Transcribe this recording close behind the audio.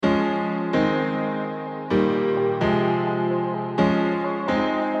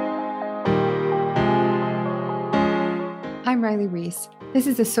I'm Riley Reese. This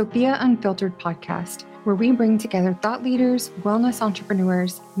is the Sophia Unfiltered podcast, where we bring together thought leaders, wellness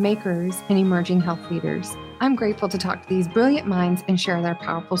entrepreneurs, makers, and emerging health leaders. I'm grateful to talk to these brilliant minds and share their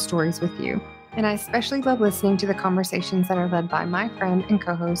powerful stories with you. And I especially love listening to the conversations that are led by my friend and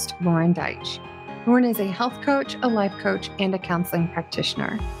co-host, Lauren Deitch. Lauren is a health coach, a life coach, and a counseling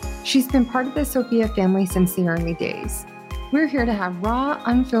practitioner. She's been part of the Sophia family since the early days. We're here to have raw,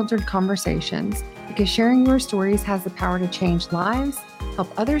 unfiltered conversations because sharing your stories has the power to change lives, help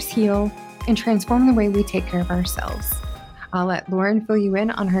others heal, and transform the way we take care of ourselves. I'll let Lauren fill you in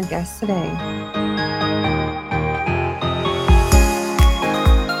on her guest today.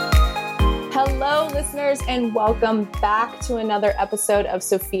 Hello, listeners, and welcome back to another episode of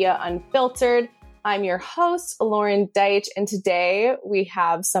Sophia Unfiltered. I'm your host, Lauren Deitch, and today we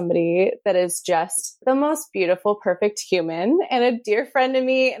have somebody that is just the most beautiful, perfect human and a dear friend to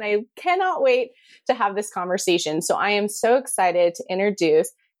me, and I cannot wait to have this conversation. So I am so excited to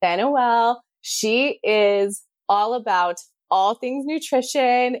introduce Weil. She is all about all things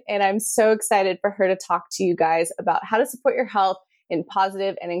nutrition, and I'm so excited for her to talk to you guys about how to support your health in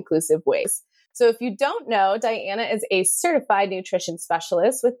positive and inclusive ways. So if you don't know, Diana is a certified nutrition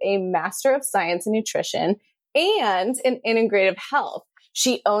specialist with a Master of Science in Nutrition and in integrative health.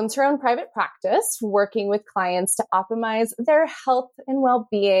 She owns her own private practice, working with clients to optimize their health and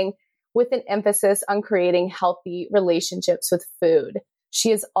well-being with an emphasis on creating healthy relationships with food.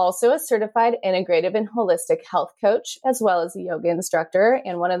 She is also a certified integrative and holistic health coach, as well as a yoga instructor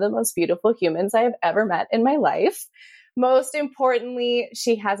and one of the most beautiful humans I have ever met in my life. Most importantly,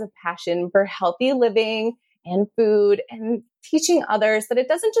 she has a passion for healthy living and food and teaching others that it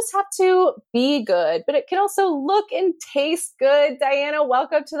doesn't just have to be good, but it can also look and taste good. Diana,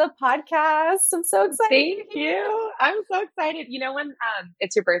 welcome to the podcast. I'm so excited. Thank you. I'm so excited. You know, when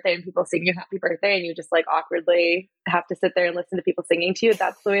it's your birthday and people sing you happy birthday and you just like awkwardly have to sit there and listen to people singing to you,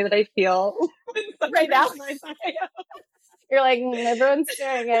 that's the way that I feel right now. You're like, everyone's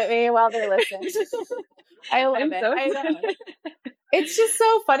staring at me while they're listening. I love it. So I love it. It's just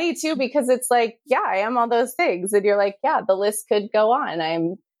so funny too, because it's like, yeah, I am all those things. And you're like, yeah, the list could go on.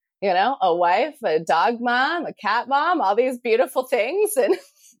 I'm, a wife, a dog mom, a cat mom, all these beautiful things. And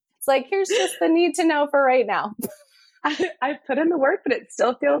it's like, here's just the need to know for right now. I put in the work, but it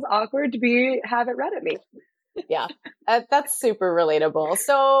still feels awkward to have it read at me. Yeah, that's super relatable.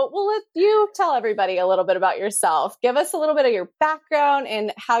 So we'll let you tell everybody a little bit about yourself. Give us a little bit of your background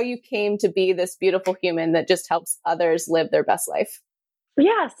and how you came to be this beautiful human that just helps others live their best life.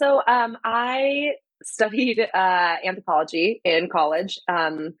 Yeah, so I studied anthropology in college.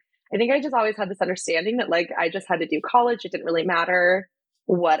 I think I just always had this understanding that like I just had to do college. It didn't really matter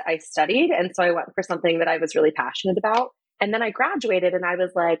what I studied. And so I went for something that I was really passionate about. And then I graduated and I was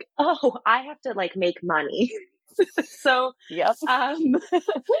like, oh, I have to like make money. So yep. I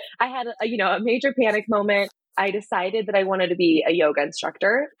had a major panic moment. I decided that I wanted to be a yoga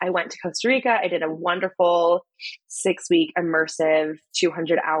instructor. I went to Costa Rica. I did a wonderful 6-week immersive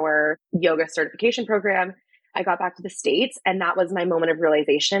 200-hour yoga certification program. I got back to the States, and that was my moment of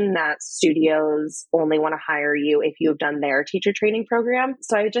realization that studios only want to hire you if you have done their teacher training program.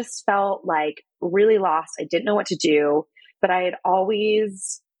 So I just felt like really lost. I didn't know what to do. But I had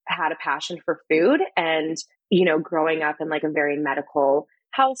always had a passion for food and, growing up in like a very medical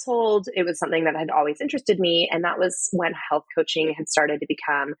household, it was something that had always interested me. And that was when health coaching had started to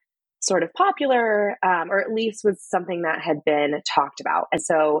become sort of popular, or at least was something that had been talked about. And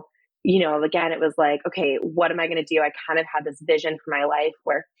so, again, it was like, okay, what am I going to do? I kind of had this vision for my life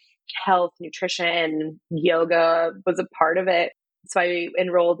where health, nutrition, yoga was a part of it. So I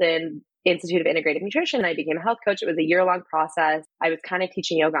enrolled in Institute of Integrative Nutrition. I became a health coach. It was a year-long process. I was kind of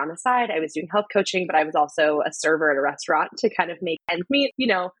teaching yoga on the side. I was doing health coaching, but I was also a server at a restaurant to kind of make ends meet,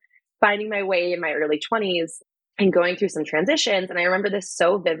 finding my way in my early 20s and going through some transitions. And I remember this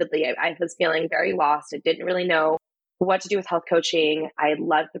so vividly. I was feeling very lost. I didn't really know what to do with health coaching. I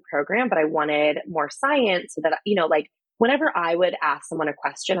loved the program, but I wanted more science so that, whenever I would ask someone a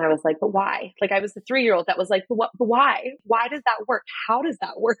question, I was like, but why? Like I was the 3-year-old that was like, but why? Why does that work? How does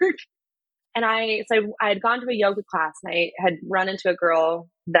that work? And I had gone to a yoga class and I had run into a girl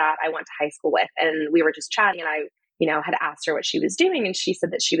that I went to high school with, and we were just chatting, and I, had asked her what she was doing. And she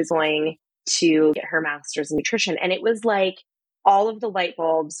said that she was going to get her master's in nutrition. And it was like all of the light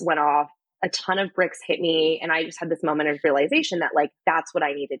bulbs went off, a ton of bricks hit me. And I just had this moment of realization that like, that's what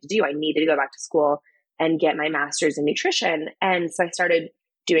I needed to do. I needed to go back to school and get my master's in nutrition. And so I started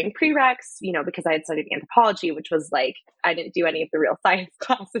doing prereqs, because I had studied anthropology, which was like, I didn't do any of the real science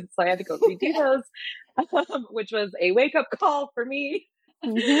classes. So I had to go redo those, which was a wake up call for me.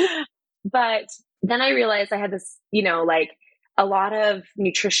 Mm-hmm. But then I realized I had this, a lot of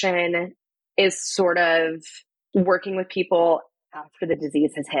nutrition is sort of working with people after the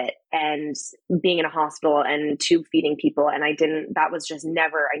disease has hit and being in a hospital and tube feeding people. And that was just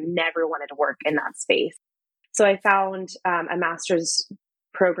I never wanted to work in that space. So I found a master's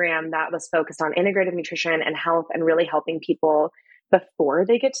program that was focused on integrative nutrition and health and really helping people before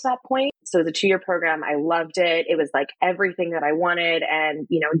they get to that point. So it was a 2-year program. I loved it. It was like everything that I wanted. And,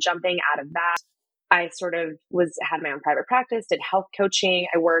 jumping out of that, I sort of had my own private practice, did health coaching.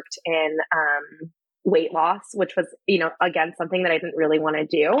 I worked in weight loss, which was, again, something that I didn't really want to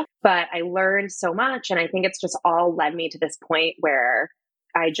do, but I learned so much. And I think it's just all led me to this point where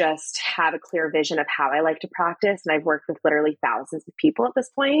I just have a clear vision of how I like to practice. And I've worked with literally thousands of people at this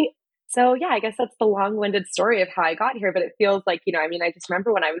point. So yeah, I guess that's the long-winded story of how I got here. But it feels like, I just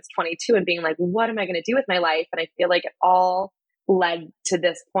remember when I was 22 and being like, what am I going to do with my life? And I feel like it all led to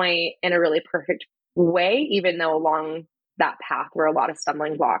this point in a really perfect way, even though along that path were a lot of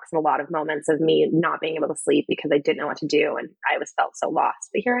stumbling blocks and a lot of moments of me not being able to sleep because I didn't know what to do. And I felt so lost,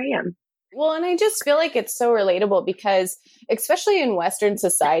 but here I am. Well, and I just feel like it's so relatable because especially in Western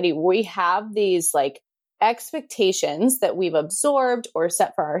society, we have these like expectations that we've absorbed or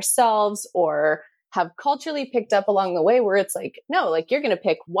set for ourselves or have culturally picked up along the way where it's like, no, like you're going to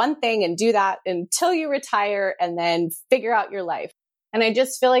pick one thing and do that until you retire and then figure out your life. And I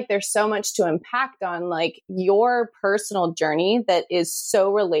just feel like there's so much to impact on like your personal journey that is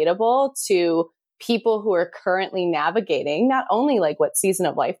so relatable to people who are currently navigating not only like what season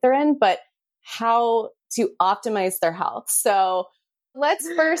of life they're in, but how to optimize their health. So let's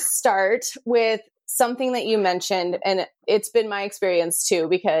first start with something that you mentioned. And it's been my experience too,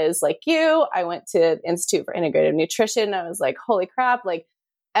 because like you, I went to Institute for Integrative Nutrition. I was like, holy crap, like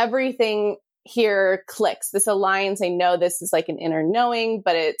everything here clicks. This aligns. I know this is like an inner knowing,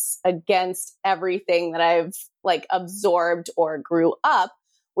 but it's against everything that I've like absorbed or grew up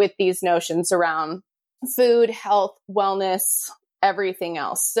with these notions around food, health, wellness, everything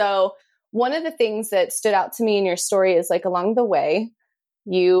else. So one of the things that stood out to me in your story is like along the way,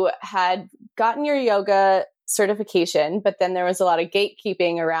 you had gotten your yoga certification, but then there was a lot of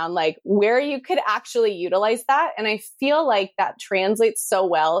gatekeeping around like where you could actually utilize that. And I feel like that translates so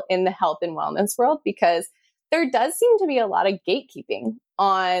well in the health and wellness world because there does seem to be a lot of gatekeeping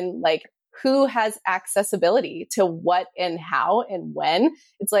on like who has accessibility to what and how and when.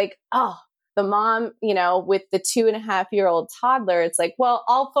 It's like, oh, the mom, with the 2.5-year-old toddler, it's like, well,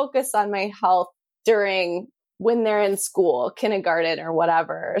 I'll focus on my health during when they're in school, kindergarten or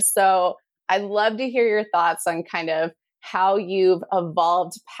whatever. So I'd love to hear your thoughts on kind of how you've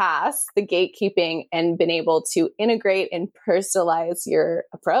evolved past the gatekeeping and been able to integrate and personalize your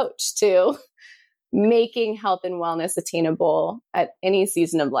approach to making health and wellness attainable at any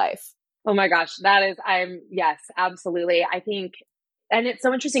season of life. Oh my gosh, yes, absolutely. I think, and it's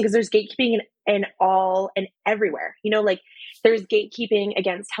so interesting because there's gatekeeping in all and everywhere, like there's gatekeeping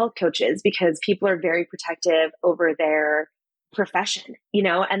against health coaches because people are very protective over their profession,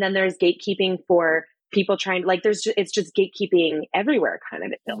 and then there's gatekeeping for people trying like it's just gatekeeping everywhere kind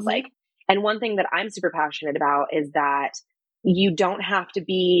of, it feels like. And one thing that I'm super passionate about is that you don't have to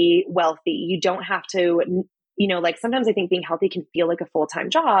be wealthy. You don't have to, like sometimes I think being healthy can feel like a full-time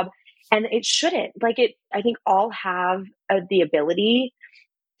job and it shouldn't. I think all have the ability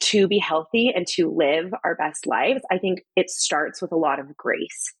to be healthy and to live our best lives. I think it starts with a lot of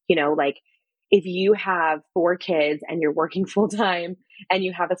grace, like if you have 4 kids and you're working full time and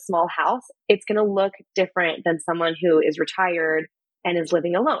you have a small house, it's going to look different than someone who is retired and is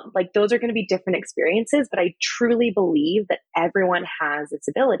living alone. Like those are going to be different experiences, but I truly believe that everyone has this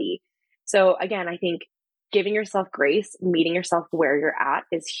ability. So again, I think giving yourself grace, meeting yourself where you're at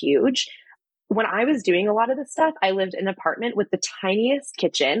is huge. When I was doing a lot of this stuff, I lived in an apartment with the tiniest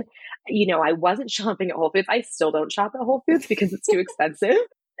kitchen. I wasn't shopping at Whole Foods. I still don't shop at Whole Foods because it's too expensive.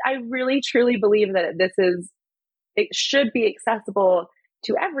 I really, truly believe that it should be accessible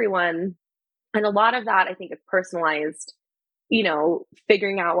to everyone. And a lot of that, I think, is personalized,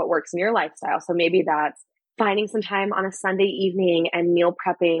 figuring out what works in your lifestyle. So maybe that's finding some time on a Sunday evening and meal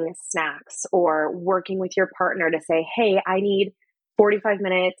prepping snacks or working with your partner to say, hey, I need 45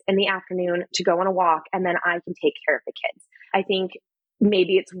 minutes in the afternoon to go on a walk and then I can take care of the kids. I think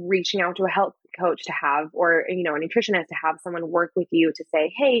maybe it's reaching out to a health coach to have, or, a nutritionist to have someone work with you to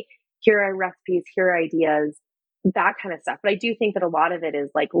say, hey, here are recipes, here are ideas, that kind of stuff. But I do think that a lot of it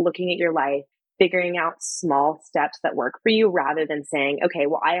is like looking at your life, figuring out small steps that work for you rather than saying, okay,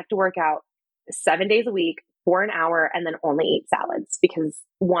 well, I have to work out 7 days a week for an hour and then only eat salads because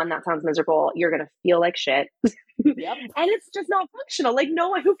one, that sounds miserable. You're going to feel like shit. Yep. And it's just not functional. Like no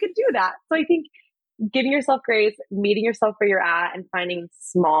one who could do that. So I think giving yourself grace, meeting yourself where you're at, and finding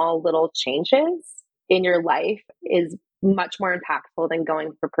small little changes in your life is much more impactful than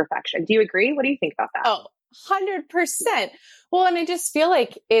going for perfection. Do you agree? What do you think about that? Oh, 100%. Well, and I just feel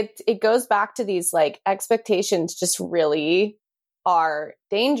like it goes back to these like expectations just really are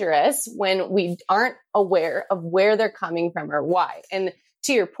dangerous when we aren't aware of where they're coming from or why. And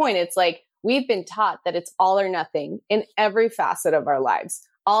to your point, it's like we've been taught that it's all or nothing in every facet of our lives.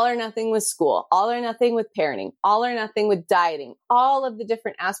 All or nothing with school, all or nothing with parenting, all or nothing with dieting, all of the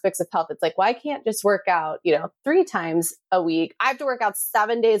different aspects of health. It's like, well, I can't just work out, 3 times a week. I have to work out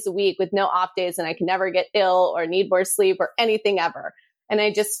 7 days a week with no off days, and I can never get ill or need more sleep or anything ever. And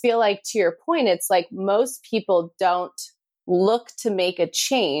I just feel like, to your point, it's like most people don't look to make a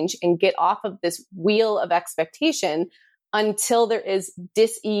change and get off of this wheel of expectation until there is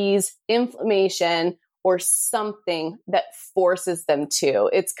dis-ease, inflammation, or something that forces them to.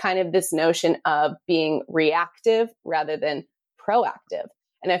 It's kind of this notion of being reactive rather than proactive.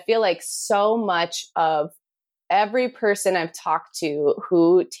 And I feel like so much of every person I've talked to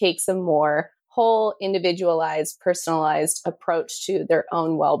who takes a more whole, individualized, personalized approach to their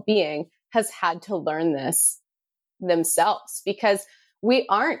own well-being has had to learn this themselves, because we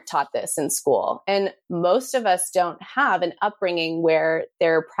aren't taught this in school. And most of us don't have an upbringing where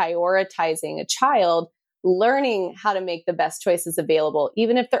they're prioritizing a child learning how to make the best choices available,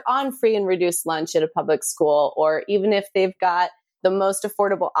 even if they're on free and reduced lunch at a public school, or even if they've got the most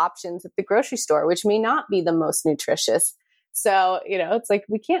affordable options at the grocery store, which may not be the most nutritious. So, it's like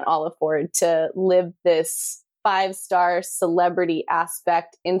we can't all afford to live this 5-star celebrity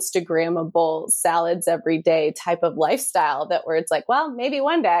aspect, Instagrammable salads every day type of lifestyle that where it's like, well, maybe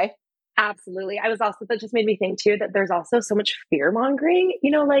one day. Absolutely. That just made me think too, that there's also so much fear mongering,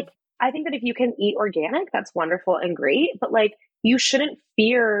 like I think that if you can eat organic, that's wonderful and great, but like you shouldn't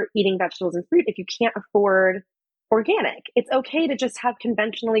fear eating vegetables and fruit if you can't afford organic. It's okay to just have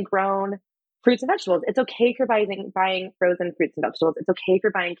conventionally grown fruits and vegetables. It's okay if you're buying frozen fruits and vegetables. It's okay if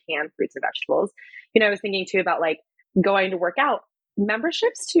you're buying canned fruits and vegetables. I was thinking too about like going to work out.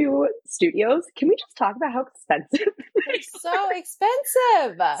 Memberships to studios. Can we just talk about how expensive? It's so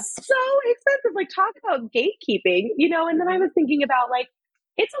expensive. So expensive. Like talk about gatekeeping, and then I was thinking about like,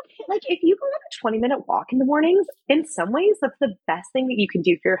 it's okay. Like if you go on a 20-minute walk in the mornings, in some ways, that's the best thing that you can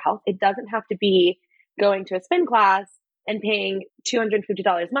do for your health. It doesn't have to be going to a spin class and paying $250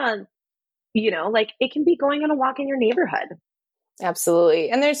 a month. Like it can be going on a walk in your neighborhood.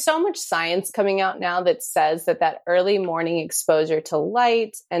 Absolutely. And there's so much science coming out now that says that early morning exposure to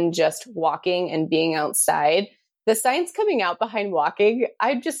light and just walking and being outside, the science coming out behind walking,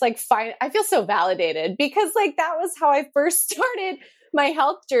 I just like I feel so validated, because like that was how I first started my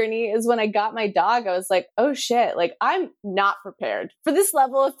health journey. Is when I got my dog, I was like, oh shit, like I'm not prepared for this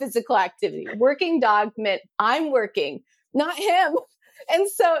level of physical activity. Working dog meant I'm working, not him. And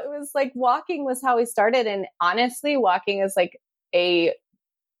so it was like walking was how we started. And honestly, walking is like a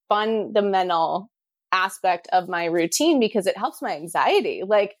fundamental aspect of my routine because it helps my anxiety.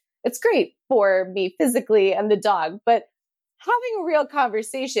 Like it's great for me physically and the dog, but having a real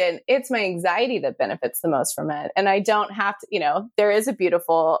conversation, it's my anxiety that benefits the most from it. And I don't have to, there is a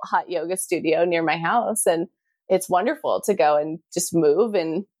beautiful hot yoga studio near my house, and it's wonderful to go and just move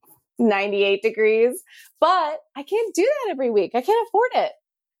in 98 degrees, but I can't do that every week. I can't afford it.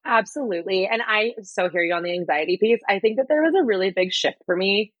 Absolutely. And I so hear you on the anxiety piece. I think that there was a really big shift for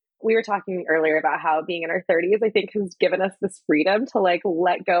me. We were talking earlier about how being in our 30s, I think, has given us this freedom to like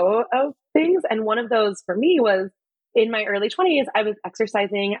let go of things. And one of those for me was in my early 20s, I was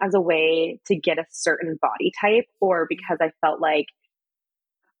exercising as a way to get a certain body type, or because I felt like,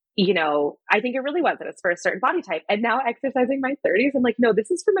 I think it really was. It was for a certain body type. And now exercising my 30s, I'm like, no, this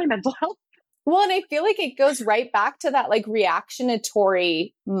is for my mental health. Well, and I feel like it goes right back to that like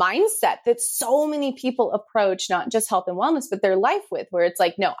reactionatory mindset that so many people approach not just health and wellness, but their life with, where it's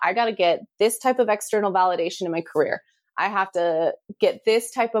like, no, I got to get this type of external validation in my career. I have to get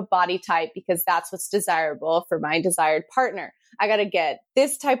this type of body type because that's what's desirable for my desired partner. I got to get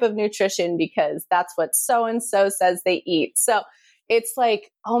this type of nutrition because that's what so-and-so says they eat. So it's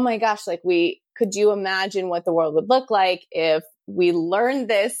like, oh my gosh, like could you imagine what the world would look like if we learned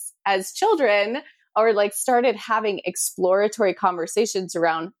this as children, or like started having exploratory conversations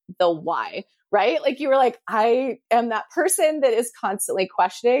around the why, right? Like you were like, I am that person that is constantly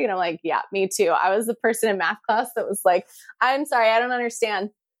questioning. And I'm like, yeah, me too. I was the person in math class that was like, I'm sorry, I don't understand.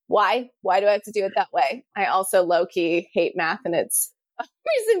 Why do I have to do it that way? I also low key hate math, and it's a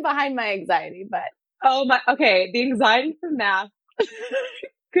reason behind my anxiety, but. Oh my, okay. The anxiety from math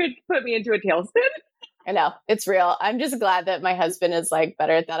could put me into a tailspin. I know, it's real. I'm just glad that my husband is like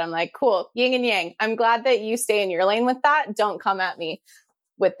better at that. I'm like, cool, yin and yang. I'm glad that you stay in your lane with that. Don't come at me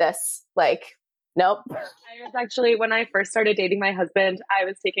with this. Like, nope. I was actually, when I first started dating my husband, I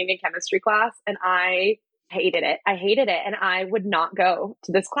was taking a chemistry class and I hated it. I hated it. And I would not go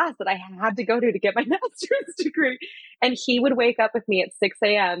to this class that I had to go to get my master's degree. And he would wake up with me at 6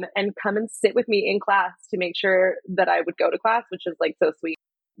 a.m. and come and sit with me in class to make sure that I would go to class, which is like so sweet.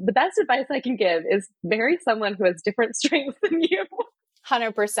 The best advice I can give is marry someone who has different strengths than you.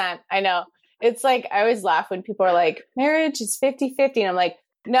 100%. I know. It's like, I always laugh when people are like, marriage is 50-50. And I'm like,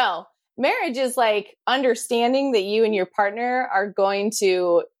 no, marriage is like understanding that you and your partner are going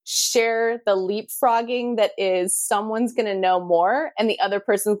to share the leapfrogging that is someone's going to know more and the other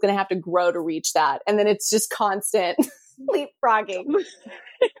person's going to have to grow to reach that. And then it's just constant leapfrogging.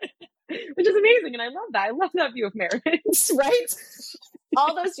 Which is amazing. And I love that. I love that view of marriage. Right?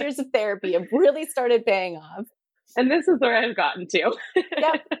 All those years of therapy have really started paying off. And this is where I've gotten to.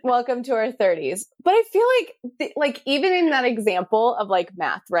 Yep. Welcome to our 30s. But I feel like even in that example of like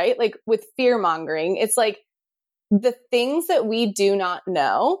math, right? Like with fear mongering, it's like the things that we do not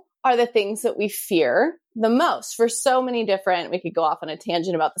know are the things that we fear the most for so many different, we could go off on a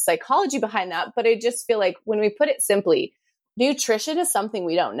tangent about the psychology behind that. But I just feel like when we put it simply, nutrition is something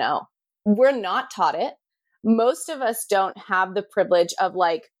we don't know. We're not taught it. Most of us don't have the privilege of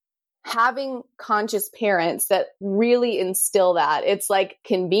like having conscious parents that really instill that. It's like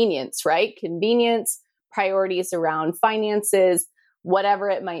convenience, right? Convenience, priorities around finances, whatever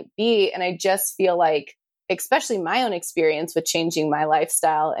it might be. And I just feel like, especially my own experience with changing my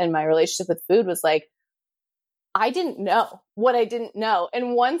lifestyle and my relationship with food was like, I didn't know what I didn't know.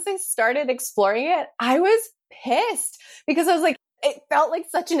 And once I started exploring it, I was pissed because I was like, it felt like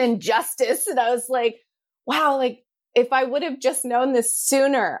such an injustice. And I was like, wow, like if I would have just known this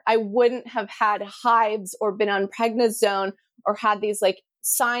sooner, I wouldn't have had hives or been on prednisone or had these like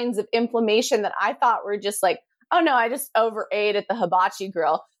signs of inflammation that I thought were just like, oh no, I just overate at the hibachi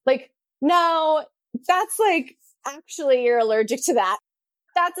grill. Like, no, that's like, actually you're allergic to that.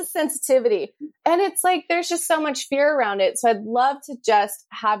 That's a sensitivity. And it's like, there's just so much fear around it. So I'd love to just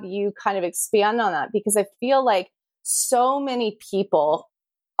have you kind of expand on that because I feel like so many people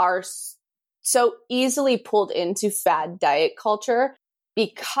are so easily pulled into fad diet culture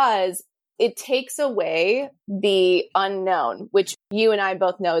because it takes away the unknown, which you and I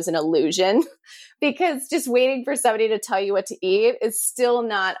both know is an illusion because just waiting for somebody to tell you what to eat is still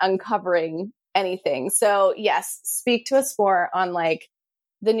not uncovering anything. So yes, speak to us more on like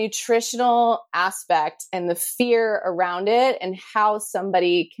the nutritional aspect and the fear around it and how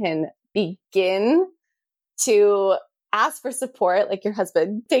somebody can begin to ask for support, like your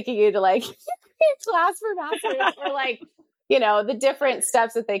husband taking you to like class for masters or like, you know, the different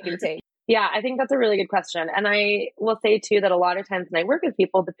steps that they can take. Yeah, I think that's a really good question. And I will say too that a lot of times when I work with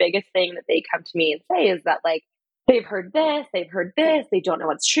people, the biggest thing that they come to me and say is that like, they've heard this, they don't know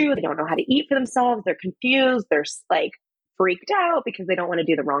what's true, they don't know how to eat for themselves, they're confused, they're like freaked out because they don't want to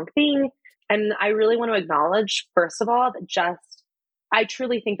do the wrong thing. And I really want to acknowledge, first of all, that I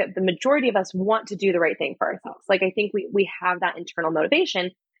truly think that the majority of us want to do the right thing for ourselves. Like, I think we have that internal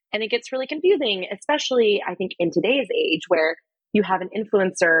motivation and it gets really confusing, especially I think in today's age where you have an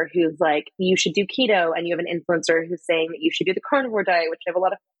influencer who's like, you should do keto. And you have an influencer who's saying that you should do the carnivore diet, which I have a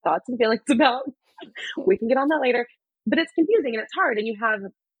lot of thoughts and feelings about. We can get on that later, but it's confusing and it's hard. And you have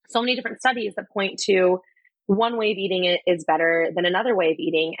so many different studies that point to one way of eating it is better than another way of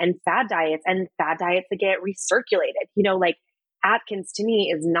eating and fad diets that get recirculated, you know, like Atkins to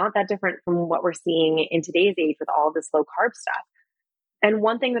me is not that different from what we're seeing in today's age with all this low carb stuff. And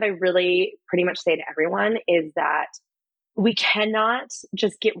one thing that I really pretty much say to everyone is that we cannot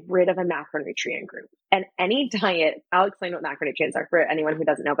just get rid of a macronutrient group. And any diet, I'll explain what macronutrients are for anyone who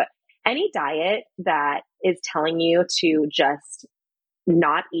doesn't know, but any diet that is telling you to just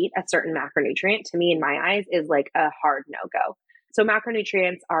not eat a certain macronutrient, to me, in my eyes, is like a hard no-go. So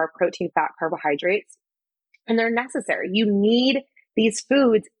macronutrients are protein, fat, carbohydrates, and they're necessary. You need these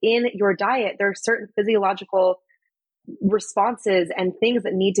foods in your diet. There are certain physiological responses and things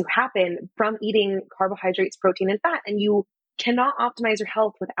that need to happen from eating carbohydrates, protein, and fat. And you cannot optimize your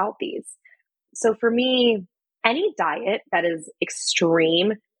health without these. So for me, any diet that is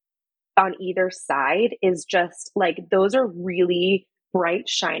extreme on either side is just like, those are really bright,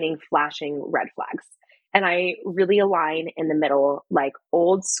 shining, flashing red flags. And I really align in the middle, like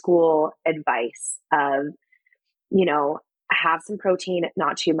old school advice of, you know, have some protein,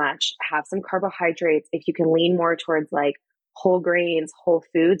 not too much, have some carbohydrates. If you can lean more towards like whole grains, whole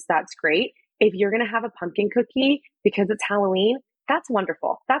foods, that's great. If you're going to have a pumpkin cookie because it's Halloween, that's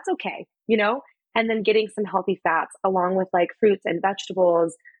wonderful. That's okay. You know, and then getting some healthy fats along with like fruits and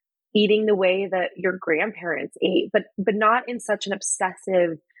vegetables, eating the way that your grandparents ate, but not in such an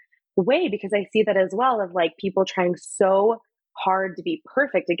obsessive way, because I see that as well of like people trying so hard to be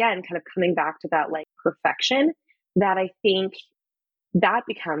perfect. Again, kind of coming back to that like perfection, that I think that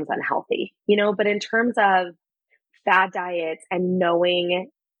becomes unhealthy, but in terms of fad diets and knowing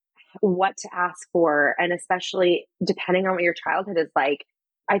what to ask for, and especially depending on what your childhood is like,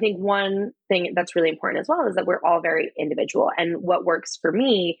 I think one thing that's really important as well is that we're all very individual, and what works for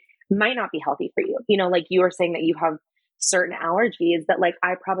me might not be healthy for you. Like you were saying that you have certain allergies that like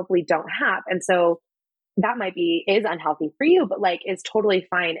I probably don't have. And so that is unhealthy for you, but like is totally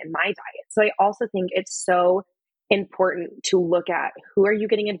fine in my diet. So I also think it's so important to look at who are you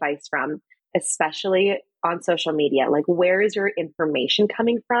getting advice from, especially on social media. Like, where is your information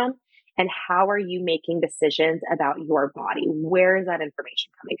coming from, and how are you making decisions about your body? Where is that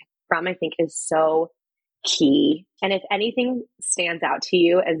information coming from? I think is so key. And if anything stands out to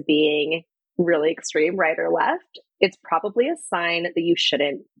you as being really extreme, right or left, it's probably a sign that you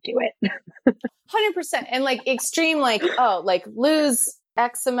shouldn't do it. 100%. And like extreme, like, oh, like lose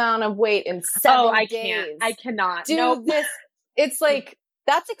X amount of weight in 7 days. I cannot do this. It's like,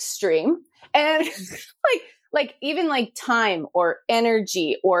 that's extreme. And like even like time or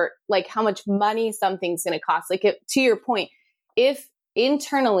energy or like how much money something's going to cost. Like to your point, if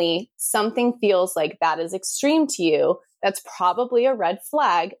internally something feels like that is extreme to you, that's probably a red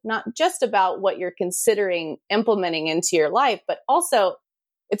flag, not just about what you're considering implementing into your life, but also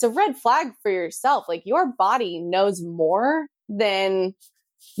it's a red flag for yourself. Like your body knows more than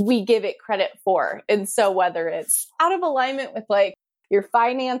we give it credit for. And so whether it's out of alignment with like your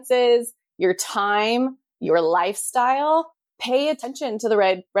finances, your time, your lifestyle, pay attention to the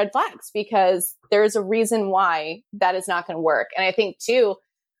red flags, because there's a reason why that is not going to work. And I think too,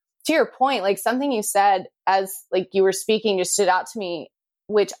 to your point, like something you said as like you were speaking just stood out to me,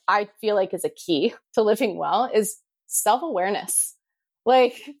 which I feel like is a key to living well, is self-awareness.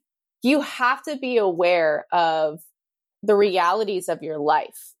 Like you have to be aware of the realities of your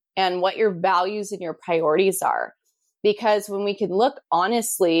life and what your values and your priorities are. Because when we can look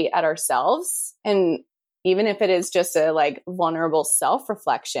honestly at ourselves, and even if it is just a like vulnerable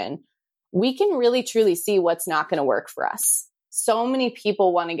self-reflection, we can really truly see what's not going to work for us. So many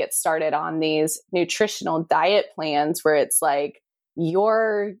people want to get started on these nutritional diet plans where it's like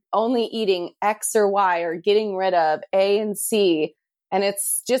you're only eating X or Y or getting rid of A and C. And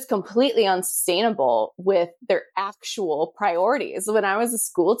it's just completely unsustainable with their actual priorities. When I was a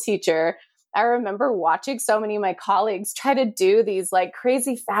school teacher, I remember watching so many of my colleagues try to do these like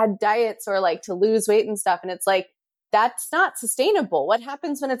crazy fad diets or like to lose weight and stuff. And it's like, that's not sustainable. What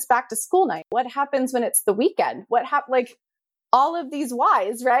happens when it's back to school night? What happens when it's the weekend? Like all of these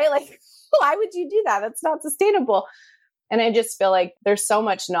whys, right? Like, why would you do that? That's not sustainable. And I just feel like there's so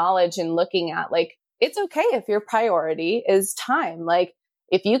much knowledge in looking at like, it's okay if your priority is time. Like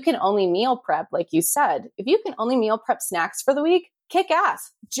if you can only meal prep, like you said, if you can only meal prep snacks for the week, kick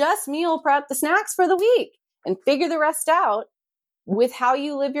ass. Just meal prep the snacks for the week and figure the rest out with how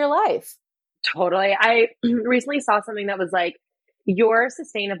you live your life. Totally. I recently saw something that was like your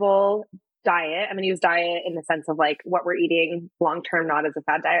sustainable diet. I'm going to use diet in the sense of like what we're eating long-term, not as a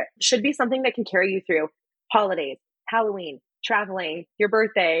fad diet, should be something that can carry you through holidays, Halloween, traveling, your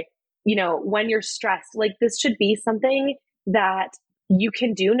birthday, when you're stressed. Like this should be something that you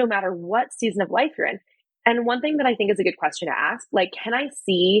can do no matter what season of life you're in. And one thing that I think is a good question to ask, like, can I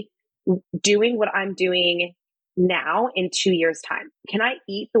see doing what I'm doing now in 2 years' time? Can I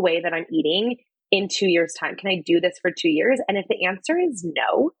eat the way that I'm eating in 2 years' time? Can I do this for 2 years? And if the answer is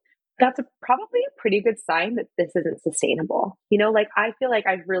no, that's probably a pretty good sign that this isn't sustainable. Like I feel like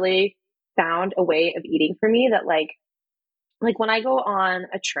I've really found a way of eating for me that like when I go on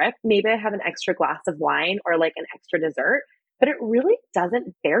a trip, maybe I have an extra glass of wine or like an extra dessert, but it really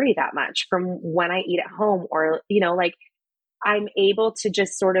doesn't vary that much from when I eat at home, or, like I'm able to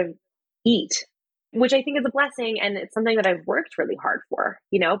just sort of eat, which I think is a blessing. And it's something that I've worked really hard for,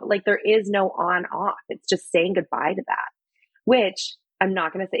 but like there is no on off. It's just saying goodbye to that, which I'm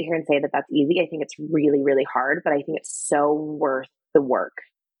not going to sit here and say that that's easy. I think it's really, really hard, but I think it's so worth the work.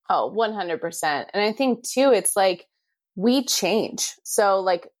 Oh, 100%. And I think too, it's like we change. So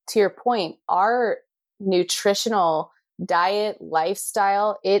like to your point, our nutritional diet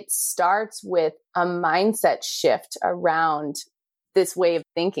lifestyle, it starts with a mindset shift around this way of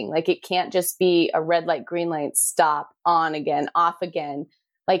thinking. Like it can't just be a red light, green light, stop, on again, off again,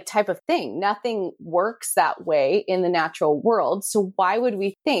 like type of thing. Nothing works that way in the natural world. So why would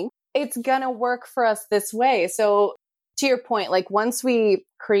we think it's going to work for us this way? So to your point, like once we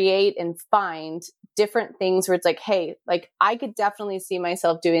create and find different things where it's like, hey, like I could definitely see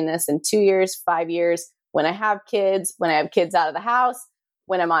myself doing this in 2 years, 5 years, when I have kids out of the house,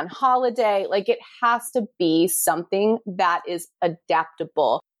 when I'm on holiday, like it has to be something that is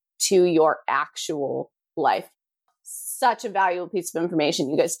adaptable to your actual life. Such a valuable piece of information.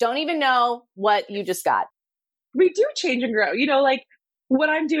 You guys don't even know what you just got. We do change and grow, like what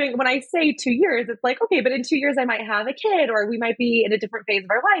I'm doing when I say 2 years, it's like, okay, but in 2 years I might have a kid or we might be in a different phase of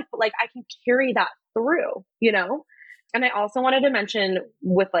our life, but like I can carry that through, And I also wanted to mention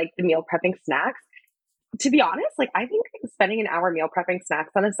with like the meal prepping snacks, to be honest, like I think spending an hour meal prepping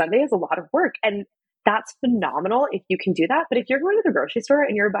snacks on a Sunday is a lot of work. And that's phenomenal if you can do that. But if you're going to the grocery store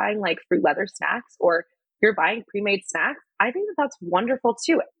and you're buying like fruit leather snacks or you're buying pre-made snacks, I think that that's wonderful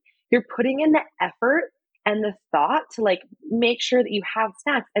too. You're putting in the effort and the thought to like make sure that you have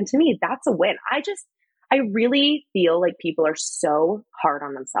snacks. And to me, that's a win. I really feel like people are so hard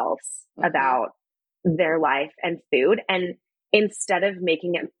on themselves about their life and food. And instead of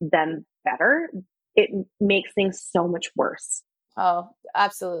making them better, it makes things so much worse. Oh,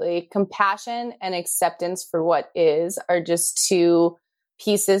 absolutely. Compassion and acceptance for what is are just two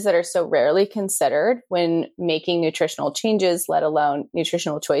pieces that are so rarely considered when making nutritional changes, let alone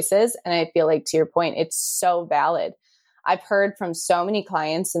nutritional choices. And I feel like to your point, it's so valid. I've heard from so many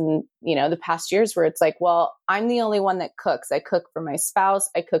clients in, the past years where it's like, well, I'm the only one that cooks. I cook for my spouse,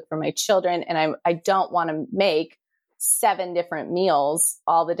 I cook for my children, and I don't want to make 7 different meals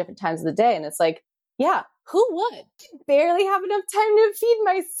all the different times of the day. And it's like, yeah, who would? Barely have enough time to feed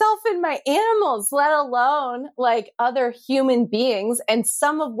myself and my animals, let alone like other human beings, and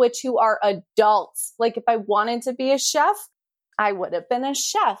some of which who are adults. Like if I wanted to be a chef, I would have been a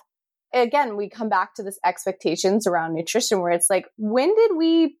chef. Again, we come back to this expectations around nutrition where it's like, when did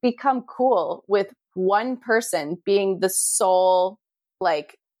we become cool with one person being the sole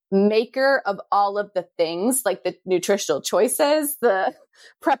like maker of all of the things, like the nutritional choices, the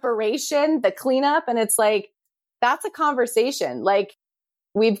preparation, the cleanup? And it's like, that's a conversation. Like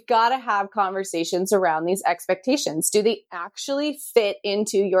we've got to have conversations around these expectations. Do they actually fit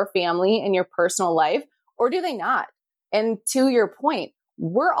into your family and your personal life, or do they not? And to your point,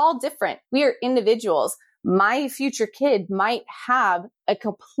 we're all different. We are individuals. My future kid might have a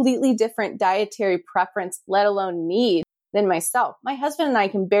completely different dietary preference, let alone need, than myself. My husband and I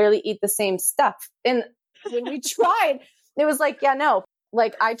can barely eat the same stuff. And when we tried, it was like, yeah, no,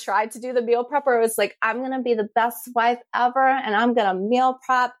 like I tried to do the meal prep where it was like, I'm going to be the best wife ever. And I'm going to meal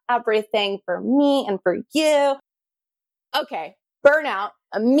prep everything for me and for you. Okay. Burnout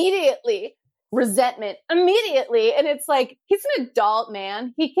immediately, resentment immediately. And it's like, he's an adult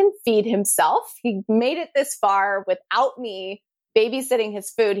man. He can feed himself. He made it this far without me babysitting his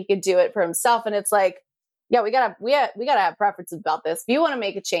food. He could do it for himself. And it's like, yeah, we gotta have preferences about this. If you want to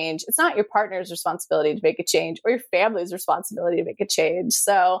make a change, it's not your partner's responsibility to make a change or your family's responsibility to make a change.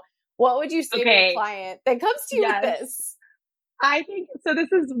 So what would you say to a client that comes to you with this? I think, so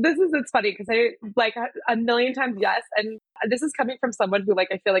it's funny because I like a million times yes. And this is coming from someone who like,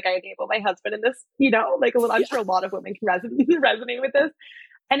 I feel like I enable my husband in this, like I'm sure a lot of women can resonate with this.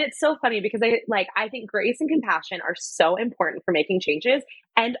 And it's so funny because I think grace and compassion are so important for making changes.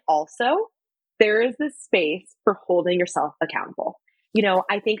 And also there is this space for holding yourself accountable.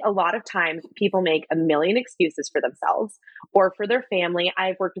 I think a lot of times people make a million excuses for themselves or for their family.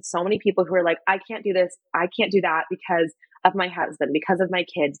 I've worked with so many people who are like, I can't do this, I can't do that because of my husband, because of my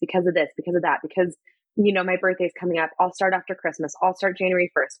kids, because of this, because of that, because, my birthday's coming up. I'll start after Christmas. I'll start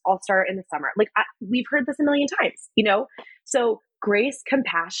January 1st. I'll start in the summer. Like we've heard this a million times, So grace,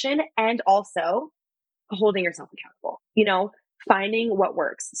 compassion, and also holding yourself accountable, finding what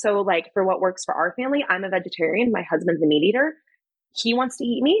works. So like for what works for our family, I'm a vegetarian. My husband's a meat eater. He wants to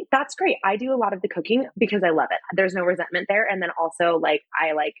eat meat. That's great. I do a lot of the cooking because I love it. There's no resentment there. And then also like,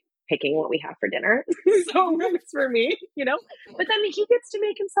 I like picking what we have for dinner. So it works for me, but then he gets to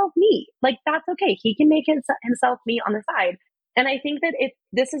make himself meat. Like that's okay. He can make himself meat on the side. And I think that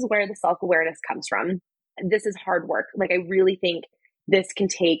this is where the self-awareness comes from. This is hard work. Like I really think this can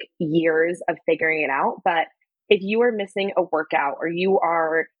take years of figuring it out. But if you are missing a workout or you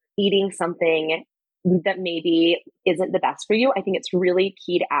are eating something that maybe isn't the best for you, I think it's really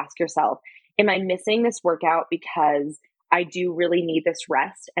key to ask yourself, am I missing this workout because I do really need this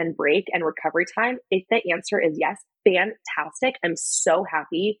rest and break and recovery time? If the answer is yes, fantastic. I'm so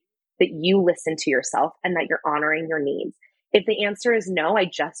happy that you listen to yourself and that you're honoring your needs. If the answer is no, I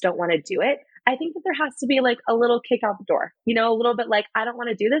just don't want to do it, I think that there has to be like a little kick out the door, a little bit like, I don't want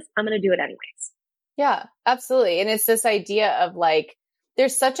to do this. I'm going to do it anyways. Yeah, absolutely. And it's this idea of like,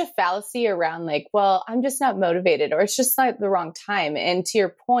 there's such a fallacy around like, well, I'm just not motivated, or it's just not the wrong time. And to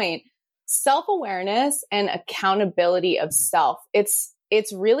your point, self-awareness and accountability of self, it's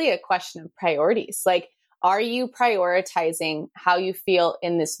really a question of priorities. Like, are you prioritizing how you feel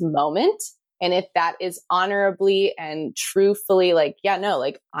in this moment? And if that is honorably and truthfully like, yeah, no,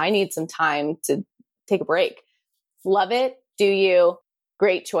 like I need some time to take a break. Love it. Do you?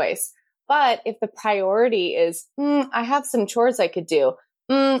 Great choice. But if the priority is, I have some chores I could do.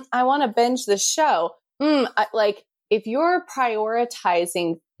 I want to binge the show. Like if you're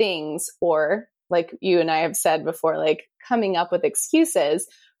prioritizing things, or like you and I have said before, like coming up with excuses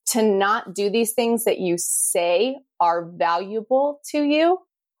to not do these things that you say are valuable to you,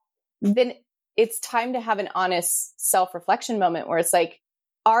 then it's time to have an honest self-reflection moment where it's like,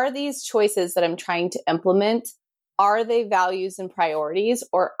 are these choices that I'm trying to implement, are they values and priorities,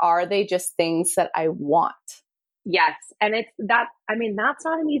 or are they just things that I want? Yes. And it's that, I mean, that's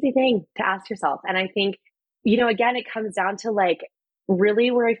not an easy thing to ask yourself. And I think, you know, again, it comes down to like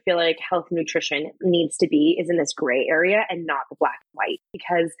really where I feel like health and nutrition needs to be is in this gray area and not the black and white.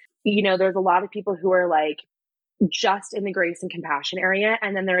 Because, you know, there's a lot of people who are like just in the grace and compassion area.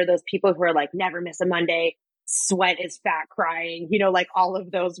 And then there are those people who are like, never miss a Monday, sweat is fat crying, you know, like all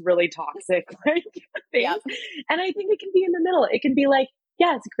of those really toxic like things. Yep. And I think it can be in the middle. It can be like,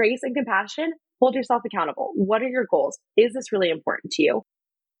 yes, grace and compassion, hold yourself accountable. What are your goals? Is this really important to you?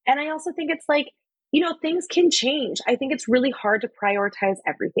 And I also think it's like, you know, things can change. I think it's really hard to prioritize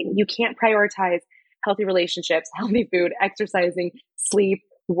everything. You can't prioritize healthy relationships, healthy food, exercising, sleep,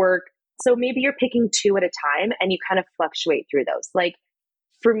 work. So maybe you're picking 2 at a time and you kind of fluctuate through those. Like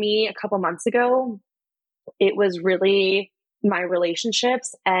for me, a couple months ago, it was really my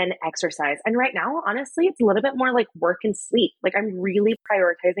relationships and exercise. And right now, honestly, it's a little bit more like work and sleep. Like I'm really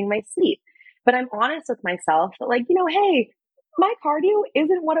prioritizing my sleep, but I'm honest with myself that like, you know, hey, my cardio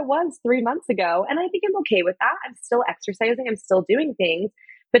isn't what it was 3 months ago. And I think I'm okay with that. I'm still exercising. I'm still doing things,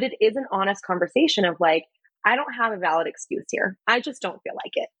 but it is an honest conversation of like, I don't have a valid excuse here. I just don't feel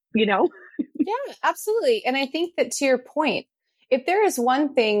like it, you know? Yeah, absolutely. And I think that to your point, if there is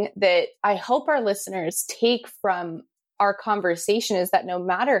one thing that I hope our listeners take from our conversation is that no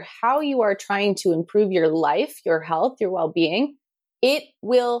matter how you are trying to improve your life, your health, your well-being, it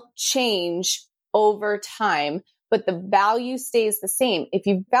will change over time, but the value stays the same. If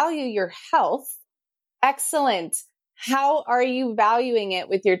you value your health, excellent. How are you valuing it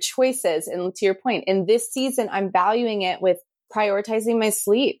with your choices? And to your point, in this season, I'm valuing it with prioritizing my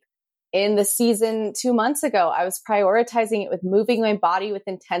sleep. In the season 2 months ago, I was prioritizing it with moving my body with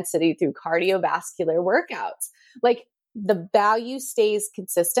intensity through cardiovascular workouts. Like the value stays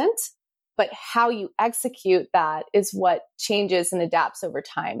consistent, but how you execute that is what changes and adapts over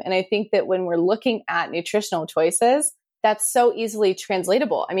time. And I think that when we're looking at nutritional choices, that's so easily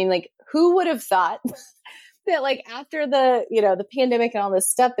translatable. I mean, like who would have thought that like after the, you know, the pandemic and all this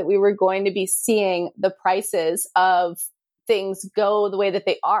stuff that we were going to be seeing the prices of things go the way that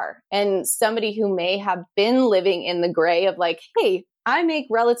they are. And somebody who may have been living in the gray of like, hey, I make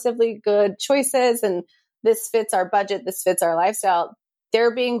relatively good choices and this fits our budget, this fits our lifestyle.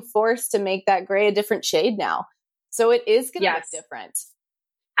 They're being forced to make that gray a different shade now. So it is going to look different.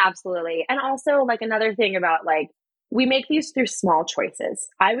 Absolutely. And also like another thing about like, we make these through small choices.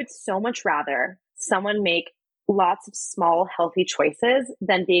 I would so much rather someone make lots of small, healthy choices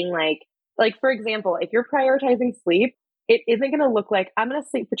than being like, for example, if you're prioritizing sleep, it isn't going to look like I'm going to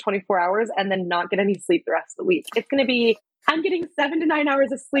sleep for 24 hours and then not get any sleep the rest of the week. It's going to be, I'm getting 7 to 9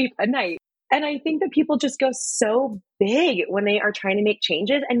 hours of sleep a night. And I think that people just go so big when they are trying to make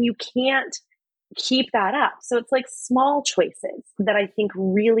changes and you can't keep that up. So it's like small choices that I think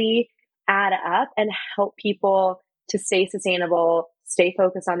really add up and help people to stay sustainable, stay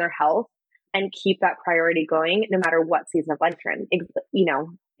focused on their health and keep that priority going no matter what season of life you're in. You know,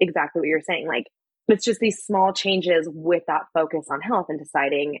 exactly what you're saying. Like, it's just these small changes with that focus on health and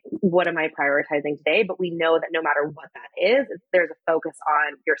deciding what am I prioritizing today? But we know that no matter what that is, there's a focus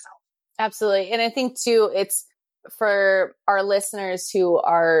on yourself. Absolutely. And I think too, it's for our listeners who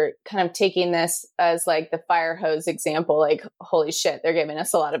are kind of taking this as like the fire hose example, like, holy shit, they're giving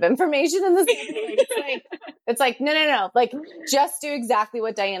us a lot of information in this. It's like, no. Like, just do exactly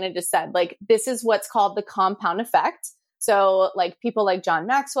what Diana just said. Like, this is what's called the compound effect. So like people like John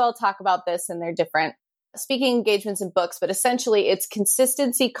Maxwell talk about this in their different speaking engagements and books, but essentially it's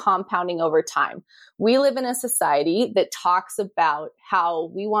consistency compounding over time. We live in a society that talks about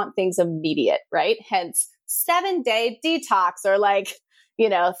how we want things immediate, right? Hence 7-day detox or like,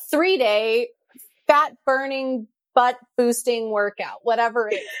 3-day fat burning butt boosting workout, whatever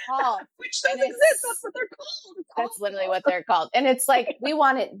it's called. Which doesn't exist. That's what they're called. That's literally what they're called. And it's like, we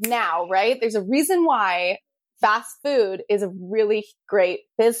want it now, right? There's a reason why fast food is a really great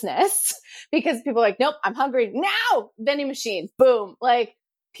business because people are like, nope, I'm hungry now. Vending machine, boom. Like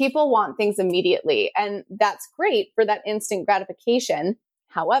people want things immediately. And that's great for that instant gratification.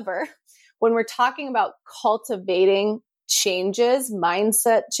 However, when we're talking about cultivating changes,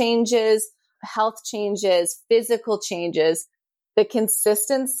 mindset changes, health changes, physical changes, the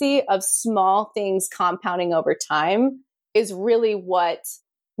consistency of small things compounding over time is really what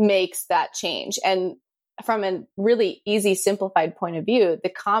makes that change. And from a really easy, simplified point of view, the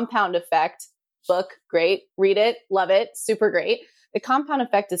compound effect, book, great, read it, love it, super great. The compound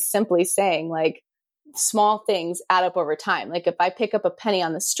effect is simply saying like small things add up over time. Like if I pick up a penny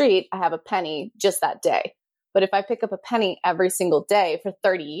on the street, I have a penny just that day. But if I pick up a penny every single day for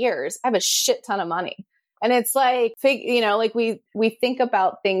 30 years, I have a shit ton of money. And it's like, like we think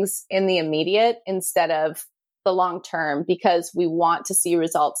about things in the immediate instead of the long term because we want to see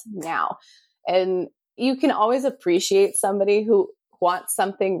results now. And you can always appreciate somebody who wants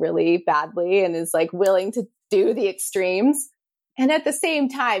something really badly and is like willing to do the extremes. And at the same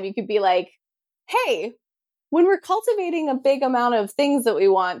time, you could be like, hey, when we're cultivating a big amount of things that we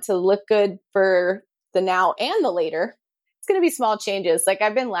want to look good for the now and the later, it's going to be small changes. Like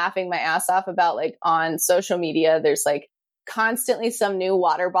I've been laughing my ass off about like on social media, there's like constantly some new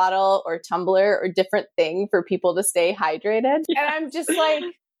water bottle or tumbler or different thing for people to stay hydrated. Yeah. And I'm just like,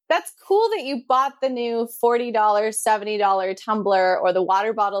 that's cool that you bought the new $40, $70 tumbler or the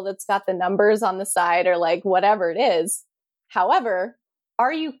water bottle that's got the numbers on the side or like whatever it is. However,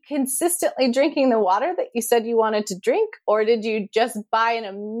 are you consistently drinking the water that you said you wanted to drink? Or did you just buy an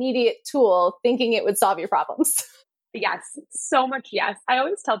immediate tool thinking it would solve your problems? Yes, so much yes. I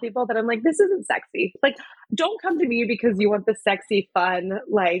always tell people that I'm like, this isn't sexy. Like, don't come to me because you want the sexy, fun,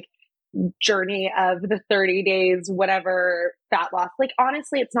 like journey of the 30 days, whatever fat loss. Like,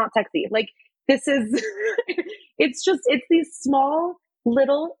 honestly, it's not sexy. Like, this is, it's these small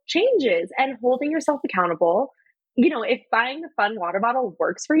little changes and holding yourself accountable. You know, if buying the fun water bottle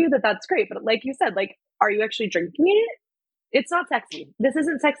works for you, that's great. But like you said, like, are you actually drinking it? It's not sexy. This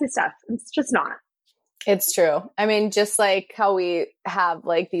isn't sexy stuff. It's just not. It's true. I mean, just like how we have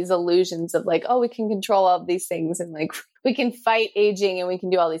like these illusions of like, oh, we can control all of these things and like we can fight aging and we can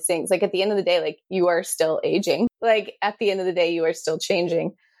do all these things. Like at the end of the day, like you are still aging. Like at the end of the day, you are still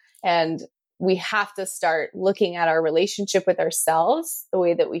changing. And we have to start looking at our relationship with ourselves, the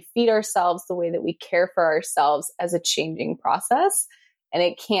way that we feed ourselves, the way that we care for ourselves as a changing process. And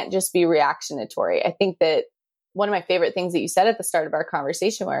it can't just be reactionatory. I think that one of my favorite things that you said at the start of our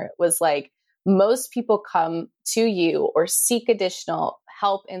conversation was like, most people come to you or seek additional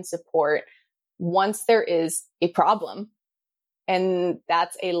help and support once there is a problem. And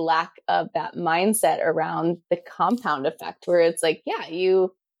that's a lack of that mindset around the compound effect where it's like, yeah,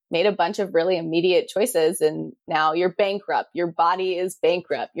 you made a bunch of really immediate choices and now you're bankrupt. Your body is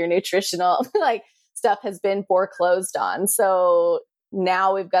bankrupt. Your nutritional like stuff has been foreclosed on. So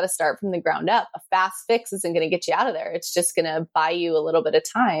now we've got to start from the ground up. A fast fix isn't going to get you out of there. It's just going to buy you a little bit of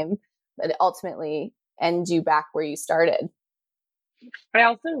time, but ultimately end you back where you started. I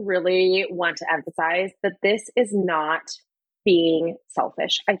also really want to emphasize that this is not being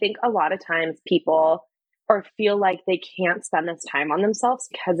selfish. I think a lot of times people or feel like they can't spend this time on themselves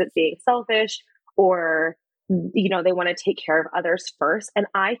because it's being selfish or, you know, they want to take care of others first. And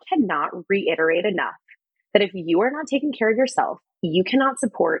I cannot reiterate enough that if you are not taking care of yourself, you cannot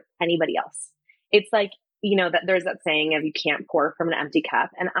support anybody else. It's like, you know, that there's that saying of you can't pour from an empty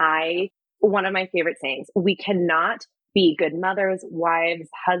cup. And one of my favorite sayings, we cannot be good mothers, wives,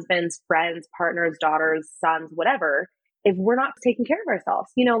 husbands, friends, partners, daughters, sons, whatever, if we're not taking care of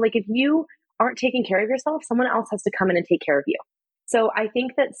ourselves. You know, like if you aren't taking care of yourself, someone else has to come in and take care of you. So I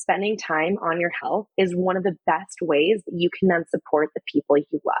think that spending time on your health is one of the best ways that you can then support the people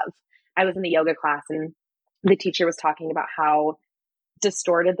you love. I was in a yoga class and the teacher was talking about how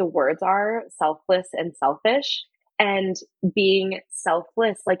distorted the words are, selfless and selfish. And being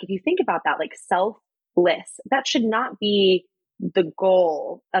selfless, like if you think about that, like selfless, that should not be the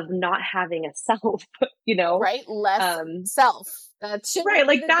goal of not having a self, you know? Right? Less self. That should right,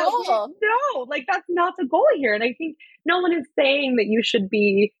 like be the that. goal. No, like that's not the goal here. And I think no one is saying that you should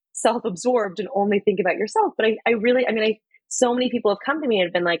be self-absorbed and only think about yourself. But so many people have come to me and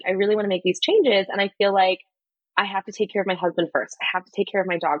have been like, I really want to make these changes. And I feel like I have to take care of my husband first. I have to take care of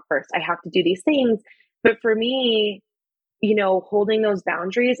my dog first. I have to do these things. But for me, you know, holding those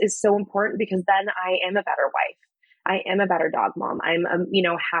boundaries is so important because then I am a better wife. I am a better dog mom. I'm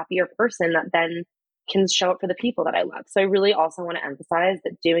a, happier person that then can show up for the people that I love. So I really also want to emphasize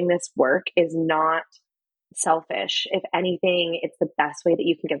that doing this work is not selfish. If anything, it's the best way that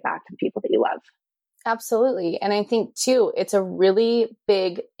you can give back to the people that you love. Absolutely. And I think too, it's a really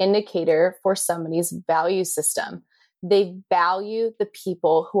big indicator for somebody's value system. They value the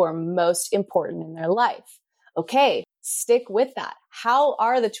people who are most important in their life. Okay, stick with that. How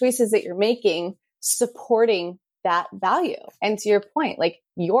are the choices that you're making supporting that value? And to your point, like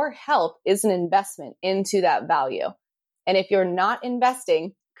your health is an investment into that value. And if you're not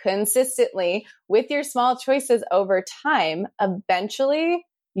investing consistently with your small choices over time, eventually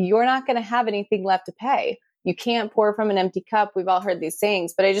you're not going to have anything left to pay. You can't pour from an empty cup. We've all heard these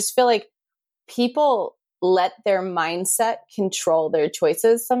sayings, but I just feel like people let their mindset control their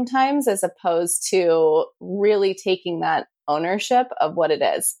choices sometimes, as opposed to really taking that ownership of what it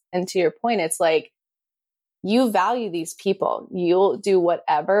is. And to your point, it's like, you value these people. You'll do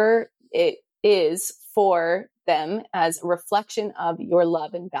whatever it is for them as a reflection of your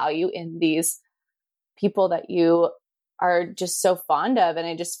love and value in these people that you are just so fond of. And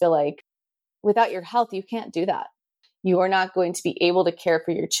I just feel like without your health, you can't do that. You are not going to be able to care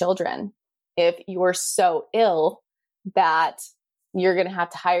for your children if you're so ill that you're going to have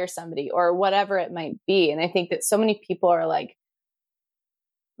to hire somebody or whatever it might be. And I think that so many people are like,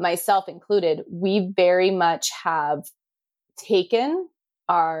 myself included, we very much have taken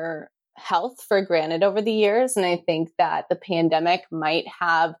our health for granted over the years. And I think that the pandemic might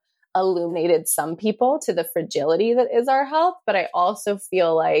have illuminated some people to the fragility that is our health. But I also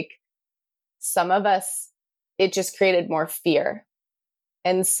feel like some of us, it just created more fear.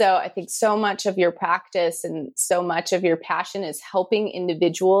 And so I think so much of your practice and so much of your passion is helping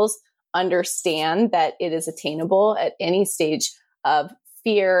individuals understand that it is attainable at any stage of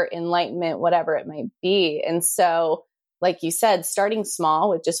fear, enlightenment, whatever it might be. And so, like you said, starting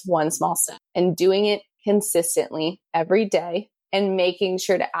small with just one small step and doing it consistently every day and making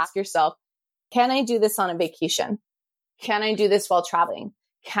sure to ask yourself, can I do this on a vacation? Can I do this while traveling?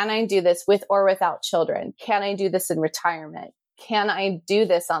 Can I do this with or without children? Can I do this in retirement? Can I do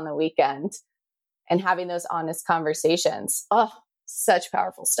this on the weekend? And having those honest conversations. Oh, such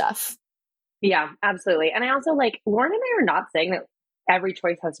powerful stuff. Yeah, absolutely. And I also like, Lauren and I are not saying that every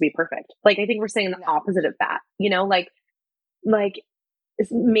choice has to be perfect. Like, I think we're saying the opposite of that, like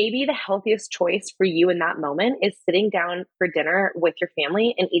maybe the healthiest choice for you in that moment is sitting down for dinner with your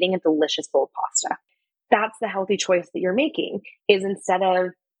family and eating a delicious bowl of pasta. That's the healthy choice that you're making, is instead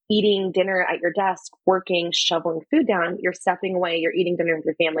of eating dinner at your desk, working, shoveling food down, you're stepping away, you're eating dinner with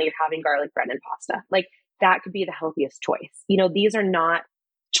your family, you're having garlic bread and pasta. Like, that could be the healthiest choice. These are not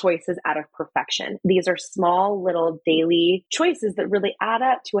choices out of perfection. These are small little daily choices that really add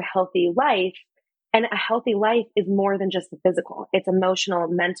up to a healthy life. And a healthy life is more than just the physical. It's emotional,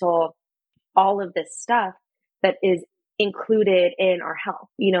 mental, all of this stuff that is included in our health.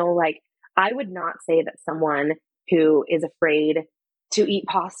 Like, I would not say that someone who is afraid to eat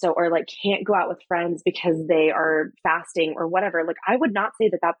pasta or like can't go out with friends because they are fasting or whatever, like, I would not say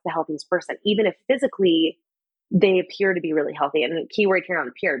that that's the healthiest person, even if physically they appear to be really healthy. And keyword here on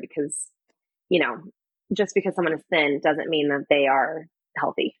appear, because, just because someone is thin doesn't mean that they are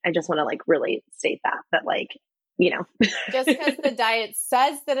healthy. I just want to like really state that like, just because the diet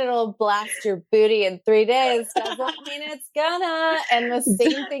says that it'll blast your booty in 3 days doesn't mean it's gonna. And the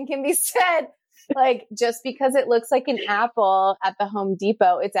same thing can be said. Like, just because it looks like an apple at the Home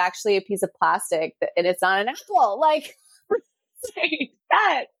Depot, it's actually a piece of plastic and it's not an apple. Like,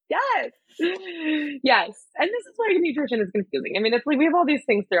 yes. Yes. And this is why nutrition is confusing. I mean, it's like we have all these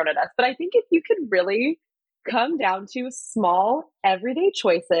things thrown at us, but I think if you could really come down to small, everyday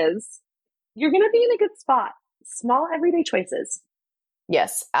choices, you're going to be in a good spot. Small, everyday choices.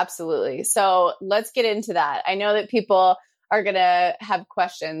 Yes, absolutely. So let's get into that. I know that people are going to have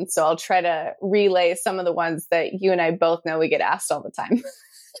questions, so I'll try to relay some of the ones that you and I both know we get asked all the time.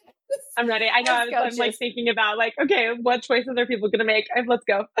 I'm ready. I know. I'm like thinking about like, okay, what choices are people going to make? Let's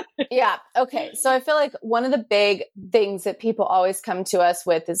go. Yeah. Okay. So I feel like one of the big things that people always come to us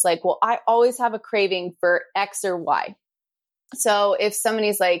with is like, well, I always have a craving for X or Y. So if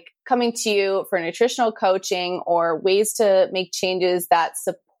somebody's like coming to you for nutritional coaching or ways to make changes that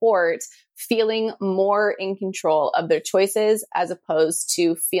support feeling more in control of their choices, as opposed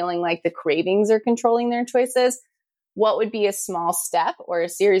to feeling like the cravings are controlling their choices, what would be a small step or a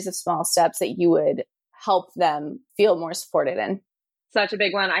series of small steps that you would help them feel more supported in? Such a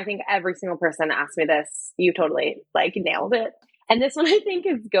big one. I think every single person asked me this. You totally like nailed it. And this one I think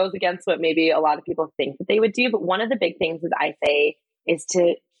goes against what maybe a lot of people think that they would do. But one of the big things is I say is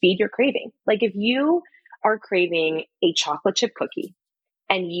to feed your craving. Like, if you are craving a chocolate chip cookie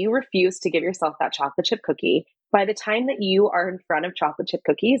and you refuse to give yourself that chocolate chip cookie, by the time that you are in front of chocolate chip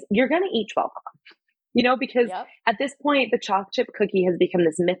cookies, you're going to eat 12 of them. Because at this point, the chocolate chip cookie has become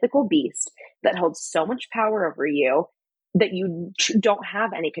this mythical beast that holds so much power over you that you don't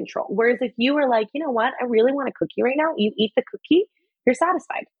have any control. Whereas if you are like, you know what, I really want a cookie right now, you eat the cookie, you're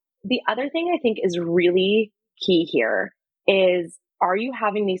satisfied. The other thing I think is really key here is, are you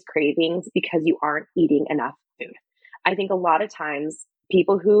having these cravings because you aren't eating enough food? I think a lot of times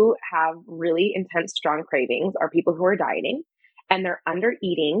people who have really intense, strong cravings are people who are dieting and they're under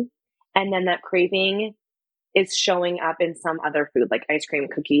eating. And then that craving is showing up in some other food, like ice cream,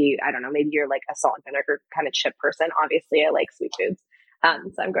 cookie. I don't know, maybe you're like a salt and vinegar kind of chip person. Obviously, I like sweet foods.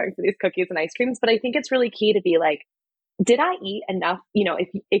 So I'm going for these cookies and ice creams. But I think it's really key to be like, did I eat enough?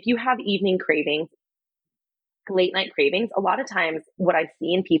 If you have evening cravings, late night cravings, a lot of times what I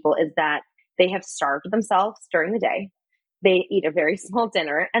see in people is that they have starved themselves during the day. They eat a very small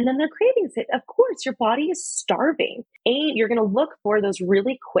dinner and then their cravings hit. Of course, your body is starving and you're going to look for those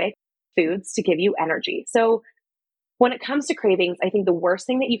really quick foods to give you energy. So when it comes to cravings, I think the worst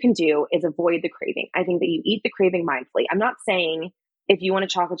thing that you can do is avoid the craving. I think that you eat the craving mindfully. I'm not saying if you want a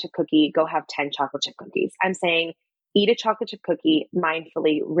chocolate chip cookie, go have 10 chocolate chip cookies. I'm saying eat a chocolate chip cookie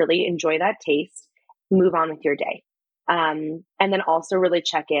mindfully, really enjoy that taste, move on with your day. And then also really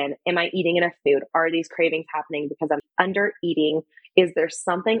check in, am I eating enough food? Are these cravings happening because I'm under eating? Is there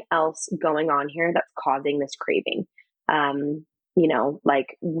something else going on here that's causing this craving?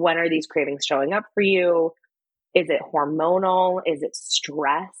 Like when are these cravings showing up for you? Is it hormonal? Is it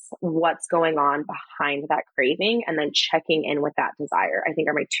stress? What's going on behind that craving? And then checking in with that desire, I think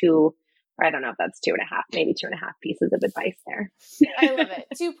are my two, I don't know if that's 2.5, maybe 2.5 pieces of advice there. I love it.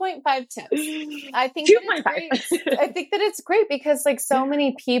 2.5 tips. I think that it's great. I think that it's great because like so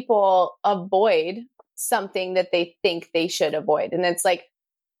many people avoid something that they think they should avoid. And it's like,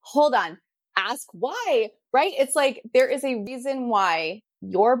 hold on, ask why, right? It's like, there is a reason why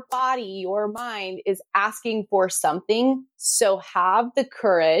your body, your mind is asking for something. So have the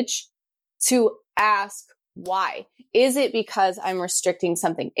courage to ask why. Is it because I'm restricting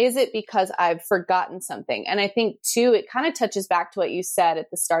something? Is it because I've forgotten something? And I think too, it kind of touches back to what you said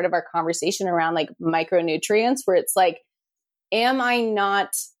at the start of our conversation around like micronutrients, where it's like, am I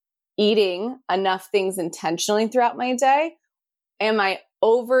not eating enough things intentionally throughout my day? Am I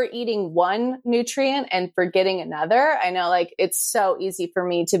overeating one nutrient and forgetting another? I know like it's so easy for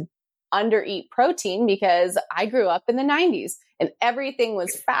me to undereat protein because I grew up in the 90s and everything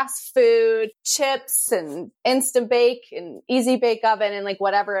was fast food, chips and instant bake and easy bake oven and like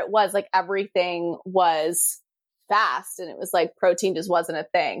whatever it was, like everything was fast and it was like protein just wasn't a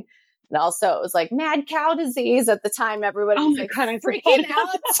thing. And also it was like mad cow disease at the time. Everybody was freaking out.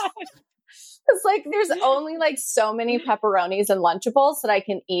 It's like, there's only like so many pepperonis and Lunchables that I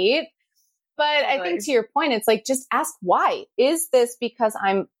can eat. But I think to your point, it's like, just ask why. Is this because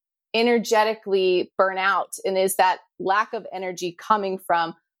I'm energetically burnt out? And is that lack of energy coming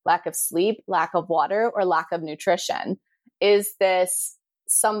from lack of sleep, lack of water, or lack of nutrition? Is this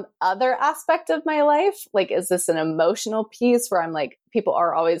some other aspect of my life? Like, is this an emotional piece where I'm like, people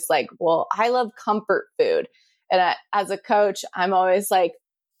are always like, well, I love comfort food. And as a coach, I'm always like,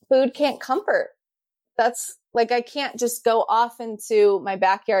 food can't comfort. That's like, I can't just go off into my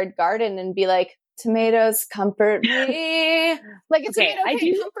backyard garden and be like, tomatoes comfort me. Like a tomato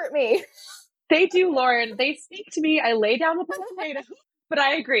can't comfort me. They do, Lauren. They speak to me. I lay down with the tomato. But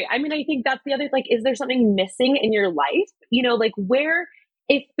I agree. I mean, I think that's the other, like, is there something missing in your life? Like where,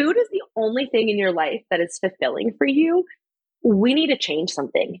 if food is the only thing in your life that is fulfilling for you, we need to change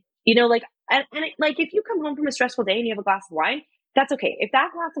something. Like, and like if you come home from a stressful day and you have a glass of wine, that's okay. If that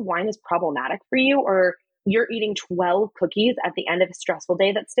glass of wine is problematic for you, or you're eating 12 cookies at the end of a stressful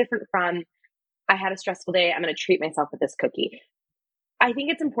day, that's different from, I had a stressful day, I'm going to treat myself with this cookie. I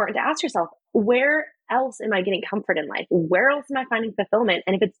think it's important to ask yourself, where else am I getting comfort in life? Where else am I finding fulfillment?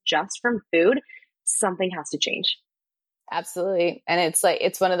 And if it's just from food, something has to change. Absolutely. And it's like,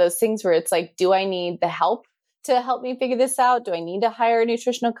 it's one of those things where it's like, do I need the help to help me figure this out? Do I need to hire a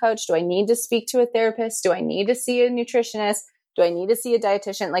nutritional coach? Do I need to speak to a therapist? Do I need to see a nutritionist? Do I need to see a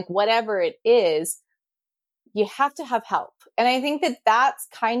dietitian? Like whatever it is, you have to have help. And I think that that's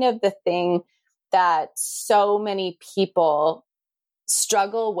kind of the thing that so many people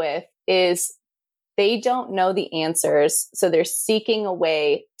struggle with, is they don't know the answers. So they're seeking a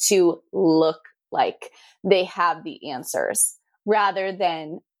way to look like they have the answers rather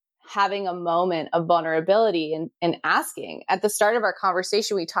than having a moment of vulnerability and asking. At the start of our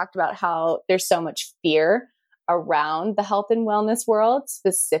conversation, we talked about how there's so much fear around the health and wellness world,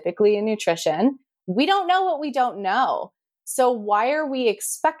 specifically in nutrition. We don't know what we don't know. So why are we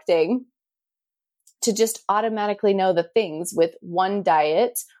expecting to just automatically know the things with one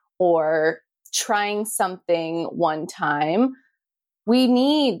diet or trying something one time? We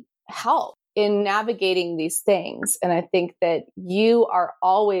need help in navigating these things. And I think that you are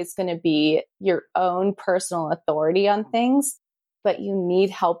always going to be your own personal authority on things, but you need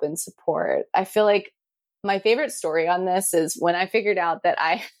help and support. I feel like my favorite story on this is when I figured out that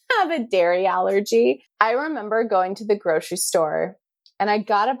I have a dairy allergy. I remember going to the grocery store and I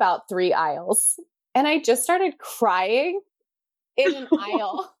got about 3 aisles and I just started crying in an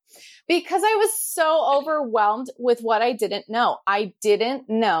aisle because I was so overwhelmed with what I didn't know. I didn't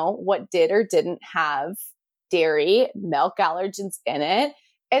know what did or didn't have dairy, milk allergens in it.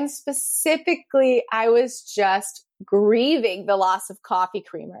 And specifically, I was just grieving the loss of coffee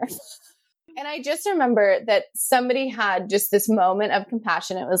creamer. And I just remember that somebody had just this moment of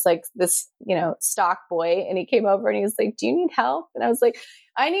compassion. It was like this, stock boy, and he came over and he was like, "Do you need help?" And I was like,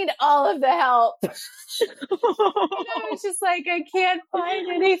 "I need all of the help." And I was just like, "I can't find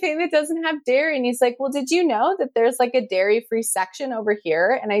anything that doesn't have dairy." And he's like, "Well, did you know that there's like a dairy-free section over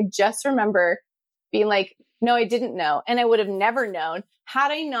here?" And I just remember being like, "No, I didn't know." And I would have never known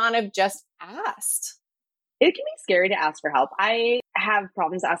had I not have just asked. It can be scary to ask for help. I have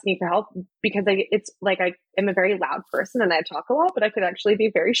problems asking for help because it's like I am a very loud person and I talk a lot, but I could actually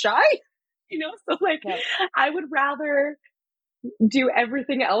be very shy, So Yep. I would rather do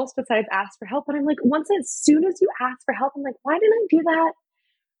everything else besides ask for help. But I'm like, as soon as you ask for help, I'm like, why didn't I do that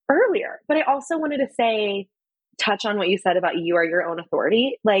earlier? But I also wanted to touch on what you said about you are your own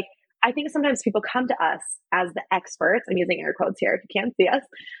authority. Like, I think sometimes people come to us as the experts. I'm using air quotes here if you can't see us.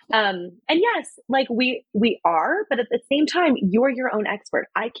 And yes, like we are, but at the same time, you're your own expert.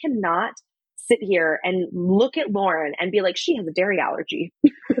 I cannot sit here and look at Lauren and be like, she has a dairy allergy.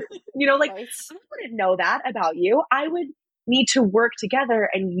 Right. I wouldn't know that about you. I would need to work together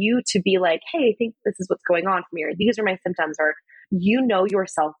and you to be like, hey, I think this is what's going on for me, or these are my symptoms, or you know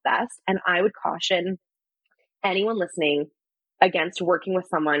yourself best. And I would caution anyone listening against working with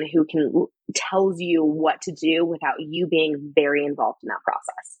someone who tells you what to do without you being very involved in that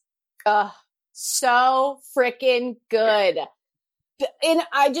process. So freaking good. And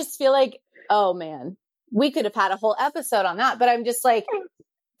I just feel like, oh man, we could have had a whole episode on that, but I'm just like,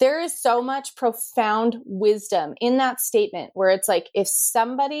 there is so much profound wisdom in that statement where it's like, if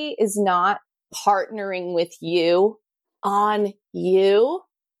somebody is not partnering with you on you,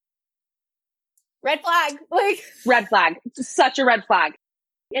 red flag, red flag, such a red flag.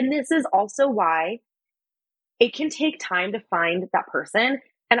 And this is also why it can take time to find that person.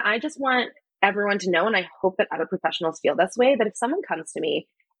 And I just want everyone to know, and I hope that other professionals feel this way, that if someone comes to me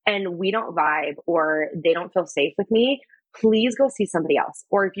and we don't vibe or they don't feel safe with me, please go see somebody else.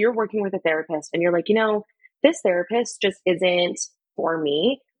 Or if you're working with a therapist and you're like, this therapist just isn't for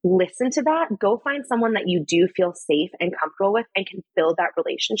me, listen to that. Go find someone that you do feel safe and comfortable with and can build that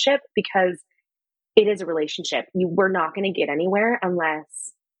relationship, because it is a relationship. We're not going to get anywhere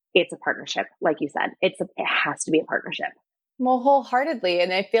unless it's a partnership. Like you said, it has to be a partnership. Well, wholeheartedly.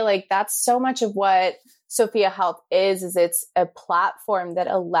 And I feel like that's so much of what Sophia Health is it's a platform that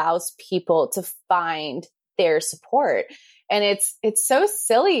allows people to find their support. And it's so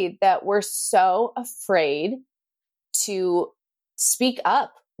silly that we're so afraid to speak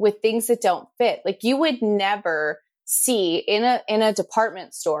up with things that don't fit. Like, you would never see in a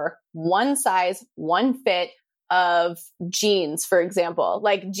department store one size, one fit of jeans, for example.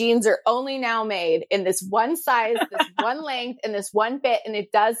 Like, jeans are only now made in this one size, this one length, and this one fit, and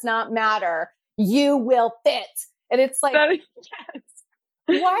it does not matter. You will fit. And it's like, yes.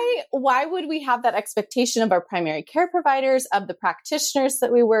 Why would we have that expectation of our primary care providers, of the practitioners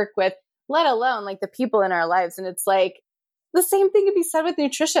that we work with, let alone like the people in our lives? And it's like, the same thing could be said with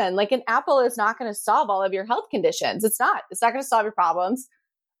nutrition. Like, an apple is not going to solve all of your health conditions. It's not going to solve your problems,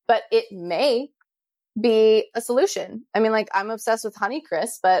 but it may be a solution. I mean, like, I'm obsessed with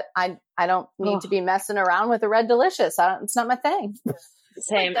Honeycrisp, but I don't need to be messing around with a Red Delicious. It's not my thing.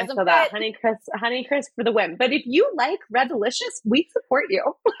 Same. I feel that. Honeycrisp for the win. But if you like Red Delicious, we support you.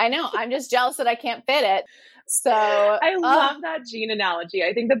 I know. I'm just jealous that I can't fit it. So I love that jean analogy.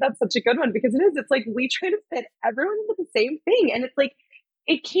 I think that that's such a good one, because it is. It's like we try to fit everyone into the same thing. And it's like,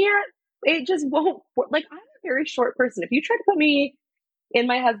 it just won't. Like, I'm a very short person. If you try to put me in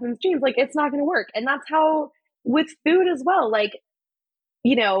my husband's jeans, like, it's not going to work. And that's how with food as well. Like,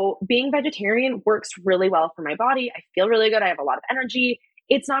 being vegetarian works really well for my body. I feel really good. I have a lot of energy.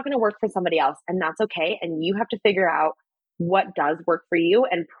 It's not going to work for somebody else, and that's okay. And you have to figure out what does work for you.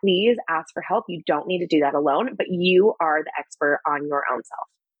 And please ask for help. You don't need to do that alone, but you are the expert on your own self.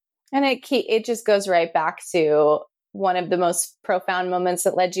 And it just goes right back to one of the most profound moments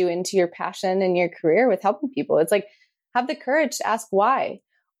that led you into your passion and your career with helping people. It's like, have the courage to ask why.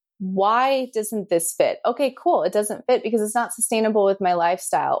 Why doesn't this fit? Okay, cool. It doesn't fit because it's not sustainable with my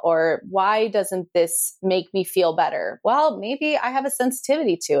lifestyle. Or why doesn't this make me feel better? Well, maybe I have a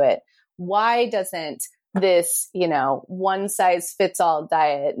sensitivity to it. Why doesn't this, one size fits all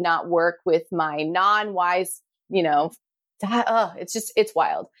diet not work with my non-wise, it's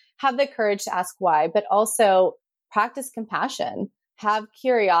wild. Have the courage to ask why, but also practice compassion. Have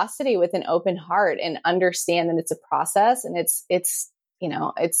curiosity with an open heart and understand that it's a process, and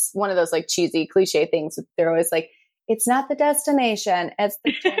it's one of those like cheesy cliche things. They're always like, it's not the destination, it's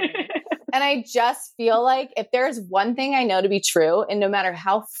the journey. And I just feel like if there's one thing I know to be true, and no matter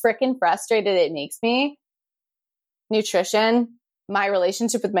how freaking frustrated it makes me, nutrition, my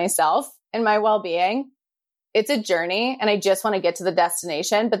relationship with myself and my well-being, it's a journey, and I just want to get to the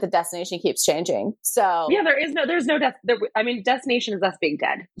destination, but the destination keeps changing. So yeah, destination is us being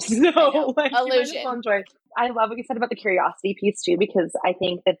dead. So illusion. I love what you said about the curiosity piece too, because I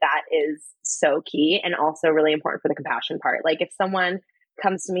think that is so key and also really important for the compassion part. Like if someone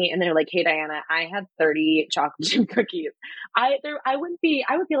comes to me and they're like, hey, Diana, I had 30 chocolate chip cookies. I would be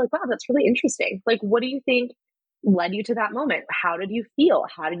like, wow, that's really interesting. Like, what do you think led you to that moment? How did you feel?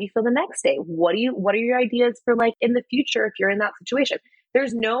 How did you feel the next day? What are your ideas for like in the future if you're in that situation?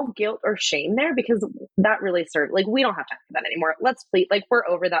 There's no guilt or shame there, because that really served, like, we don't have time for that anymore. Let's please, like, we're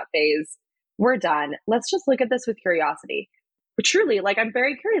over that phase. We're done. Let's just look at this with curiosity. But truly, like, I'm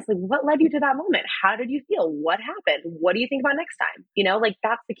very curious, like, what led you to that moment? How did you feel? What happened? What do you think about next time? Like,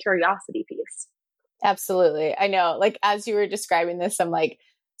 that's the curiosity piece. Absolutely. I know, like, as you were describing this, I'm like,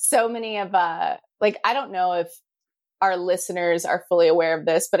 so many of, I don't know if our listeners are fully aware of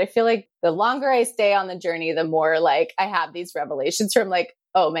this, but I feel like the longer I stay on the journey, the more like I have these revelations from like,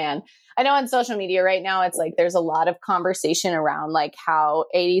 oh man, I know on social media right now, it's like, there's a lot of conversation around like how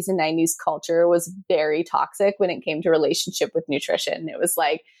 80s and 90s culture was very toxic when it came to relationship with nutrition. It was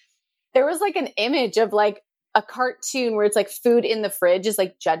like, there was like an image of like a cartoon where it's like food in the fridge is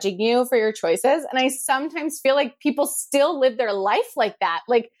like judging you for your choices. And I sometimes feel like people still live their life like that.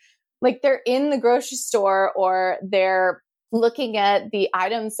 Like they're in the grocery store or they're looking at the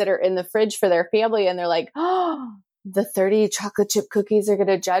items that are in the fridge for their family. And they're like, oh, the 30 chocolate chip cookies are going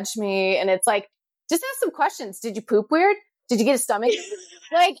to judge me. And it's like, just ask some questions. Did you poop weird? Did you get a stomach?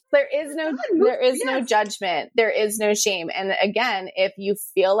 Like there is no judgment. There is no shame. And again, if you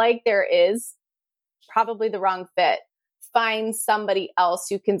feel like there is probably the wrong fit, find somebody else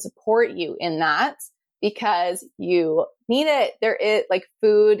who can support you in that, because you need it. There is like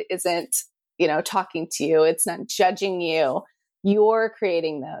food isn't, talking to you. It's not judging you. You're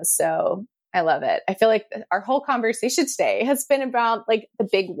creating those. So I love it. I feel like our whole conversation today has been about like the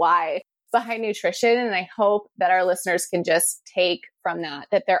big why behind nutrition. And I hope that our listeners can just take from that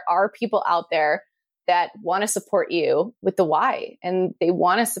there are people out there that want to support you with the why, and they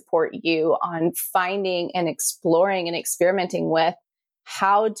want to support you on finding and exploring and experimenting with,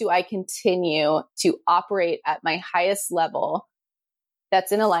 how do I continue to operate at my highest level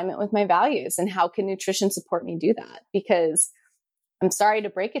that's in alignment with my values? And how can nutrition support me do that? Because I'm sorry to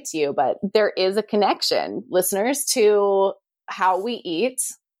break it to you, but there is a connection, listeners, to how we eat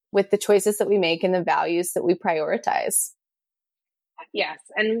with the choices that we make and the values that we prioritize. Yes.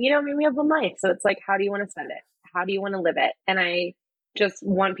 And, we have one life. So it's like, how do you want to spend it? How do you want to live it? And I just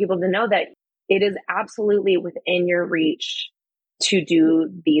want people to know that it is absolutely within your reach to do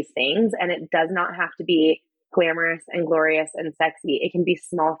these things. And it does not have to be glamorous and glorious and sexy. It can be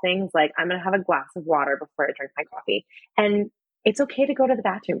small things like, I'm going to have a glass of water before I drink my coffee. And it's okay to go to the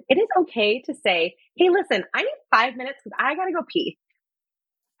bathroom. It is okay to say, hey, listen, I need 5 minutes because I got to go pee.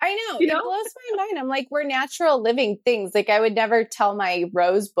 I know. It blows my mind. I'm like, we're natural living things. Like I would never tell my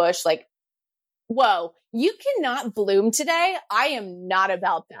rose bush, like, whoa, you cannot bloom today. I am not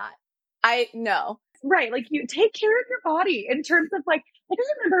about that. I know. Right. Like you take care of your body in terms of like, I just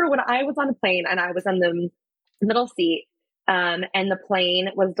remember when I was on a plane and I was on the middle seat, and the plane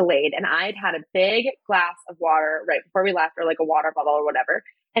was delayed, and I'd had a big glass of water right before we left, or like a water bottle or whatever.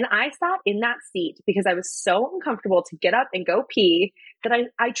 And I sat in that seat because I was so uncomfortable to get up and go pee that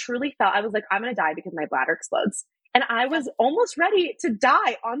I truly felt, I was like, I'm going to die because my bladder explodes. And I was almost ready to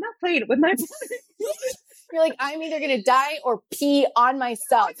die on that plane with my bladder. You're like, I'm either going to die or pee on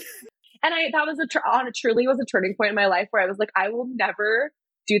myself. And that was truly was a turning point in my life where I was like, I will never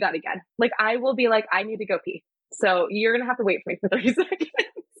do that again. Like I will be like, I need to go pee. So you're going to have to wait for me for 30 seconds.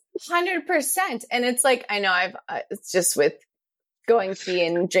 100%. And it's like, I know it's just with going pee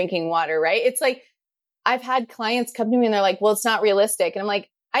and drinking water, right? It's like, I've had clients come to me and they're like, well, it's not realistic. And I'm like,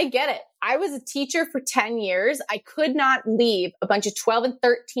 I get it. I was a teacher for 10 years. I could not leave a bunch of 12 and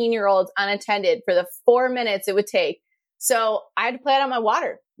 13-year-olds unattended for the 4 minutes it would take. So I had to plan out my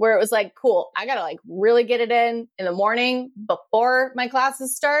water where it was like, cool, I got to like really get it in the morning before my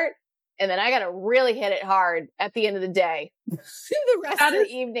classes start. And then I got to really hit it hard at the end of the day, the rest of the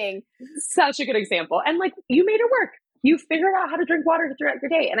evening. Such a good example. And like, you made it work. You figured out how to drink water throughout your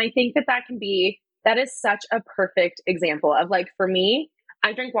day. And I think that is such a perfect example of like, for me,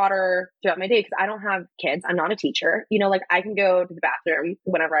 I drink water throughout my day because I don't have kids. I'm not a teacher. You know, like I can go to the bathroom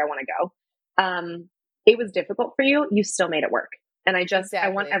whenever I want to go. It was difficult for you. You still made it work. And I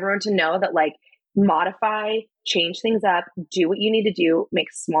want everyone to know that like, modify, change things up, do what you need to do, make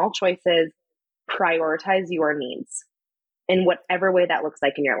small choices, prioritize your needs in whatever way that looks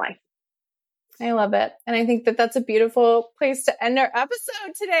like in your life. I love it. And I think that that's a beautiful place to end our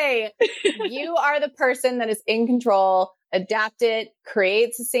episode today. You are the person that is in control. Adapt it,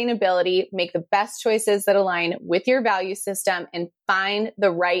 create sustainability, make the best choices that align with your value system, and find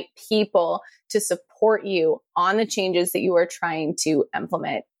the right people to support you on the changes that you are trying to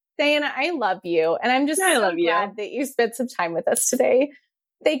implement. Diana, I love you. And I'm just glad that you spent some time with us today.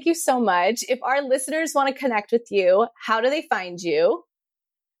 Thank you so much. If our listeners want to connect with you, how do they find you?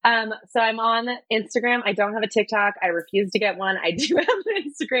 So I'm on Instagram. I don't have a TikTok. I refuse to get one. I do have an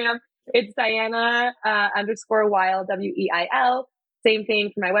Instagram. It's Diana _ Weil, Weil. Same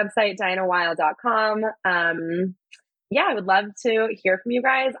thing for my website, dianaweil.com. I would love to hear from you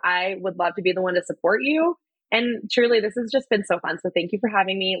guys. I would love to be the one to support you. And truly, this has just been so fun. So thank you for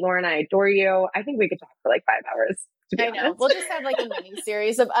having me. Lauren, I adore you. I think we could talk for like 5 hours. I know. We'll just have like a mini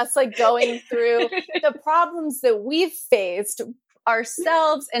series of us like going through the problems that we've faced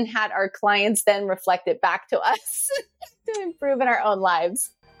ourselves and had our clients then reflect it back to us to improve in our own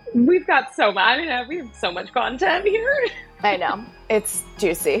lives. We've got so much. We have so much content here. I know. It's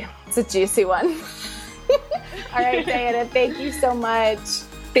juicy. It's a juicy one. All right, Diana, thank you so much.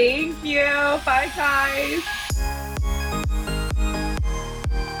 Thank you. Bye, guys.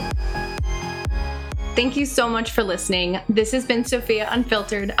 Thank you so much for listening. This has been Sophia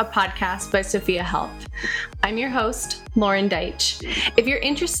Unfiltered, a podcast by Sophia Health. I'm your host, Lauren Deitch. If you're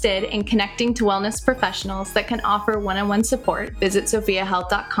interested in connecting to wellness professionals that can offer one-on-one support, visit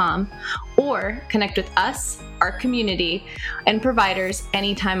sophiahealth.com or connect with us, our community, and providers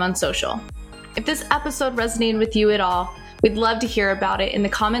anytime on social. If this episode resonated with you at all, we'd love to hear about it in the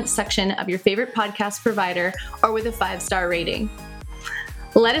comments section of your favorite podcast provider or with a 5-star rating.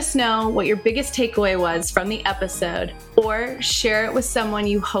 Let us know what your biggest takeaway was from the episode or share it with someone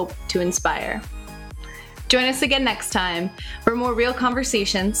you hope to inspire. Join us again next time for more real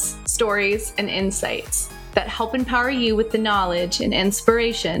conversations, stories, and insights that help empower you with the knowledge and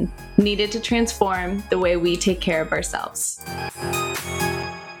inspiration needed to transform the way we take care of ourselves.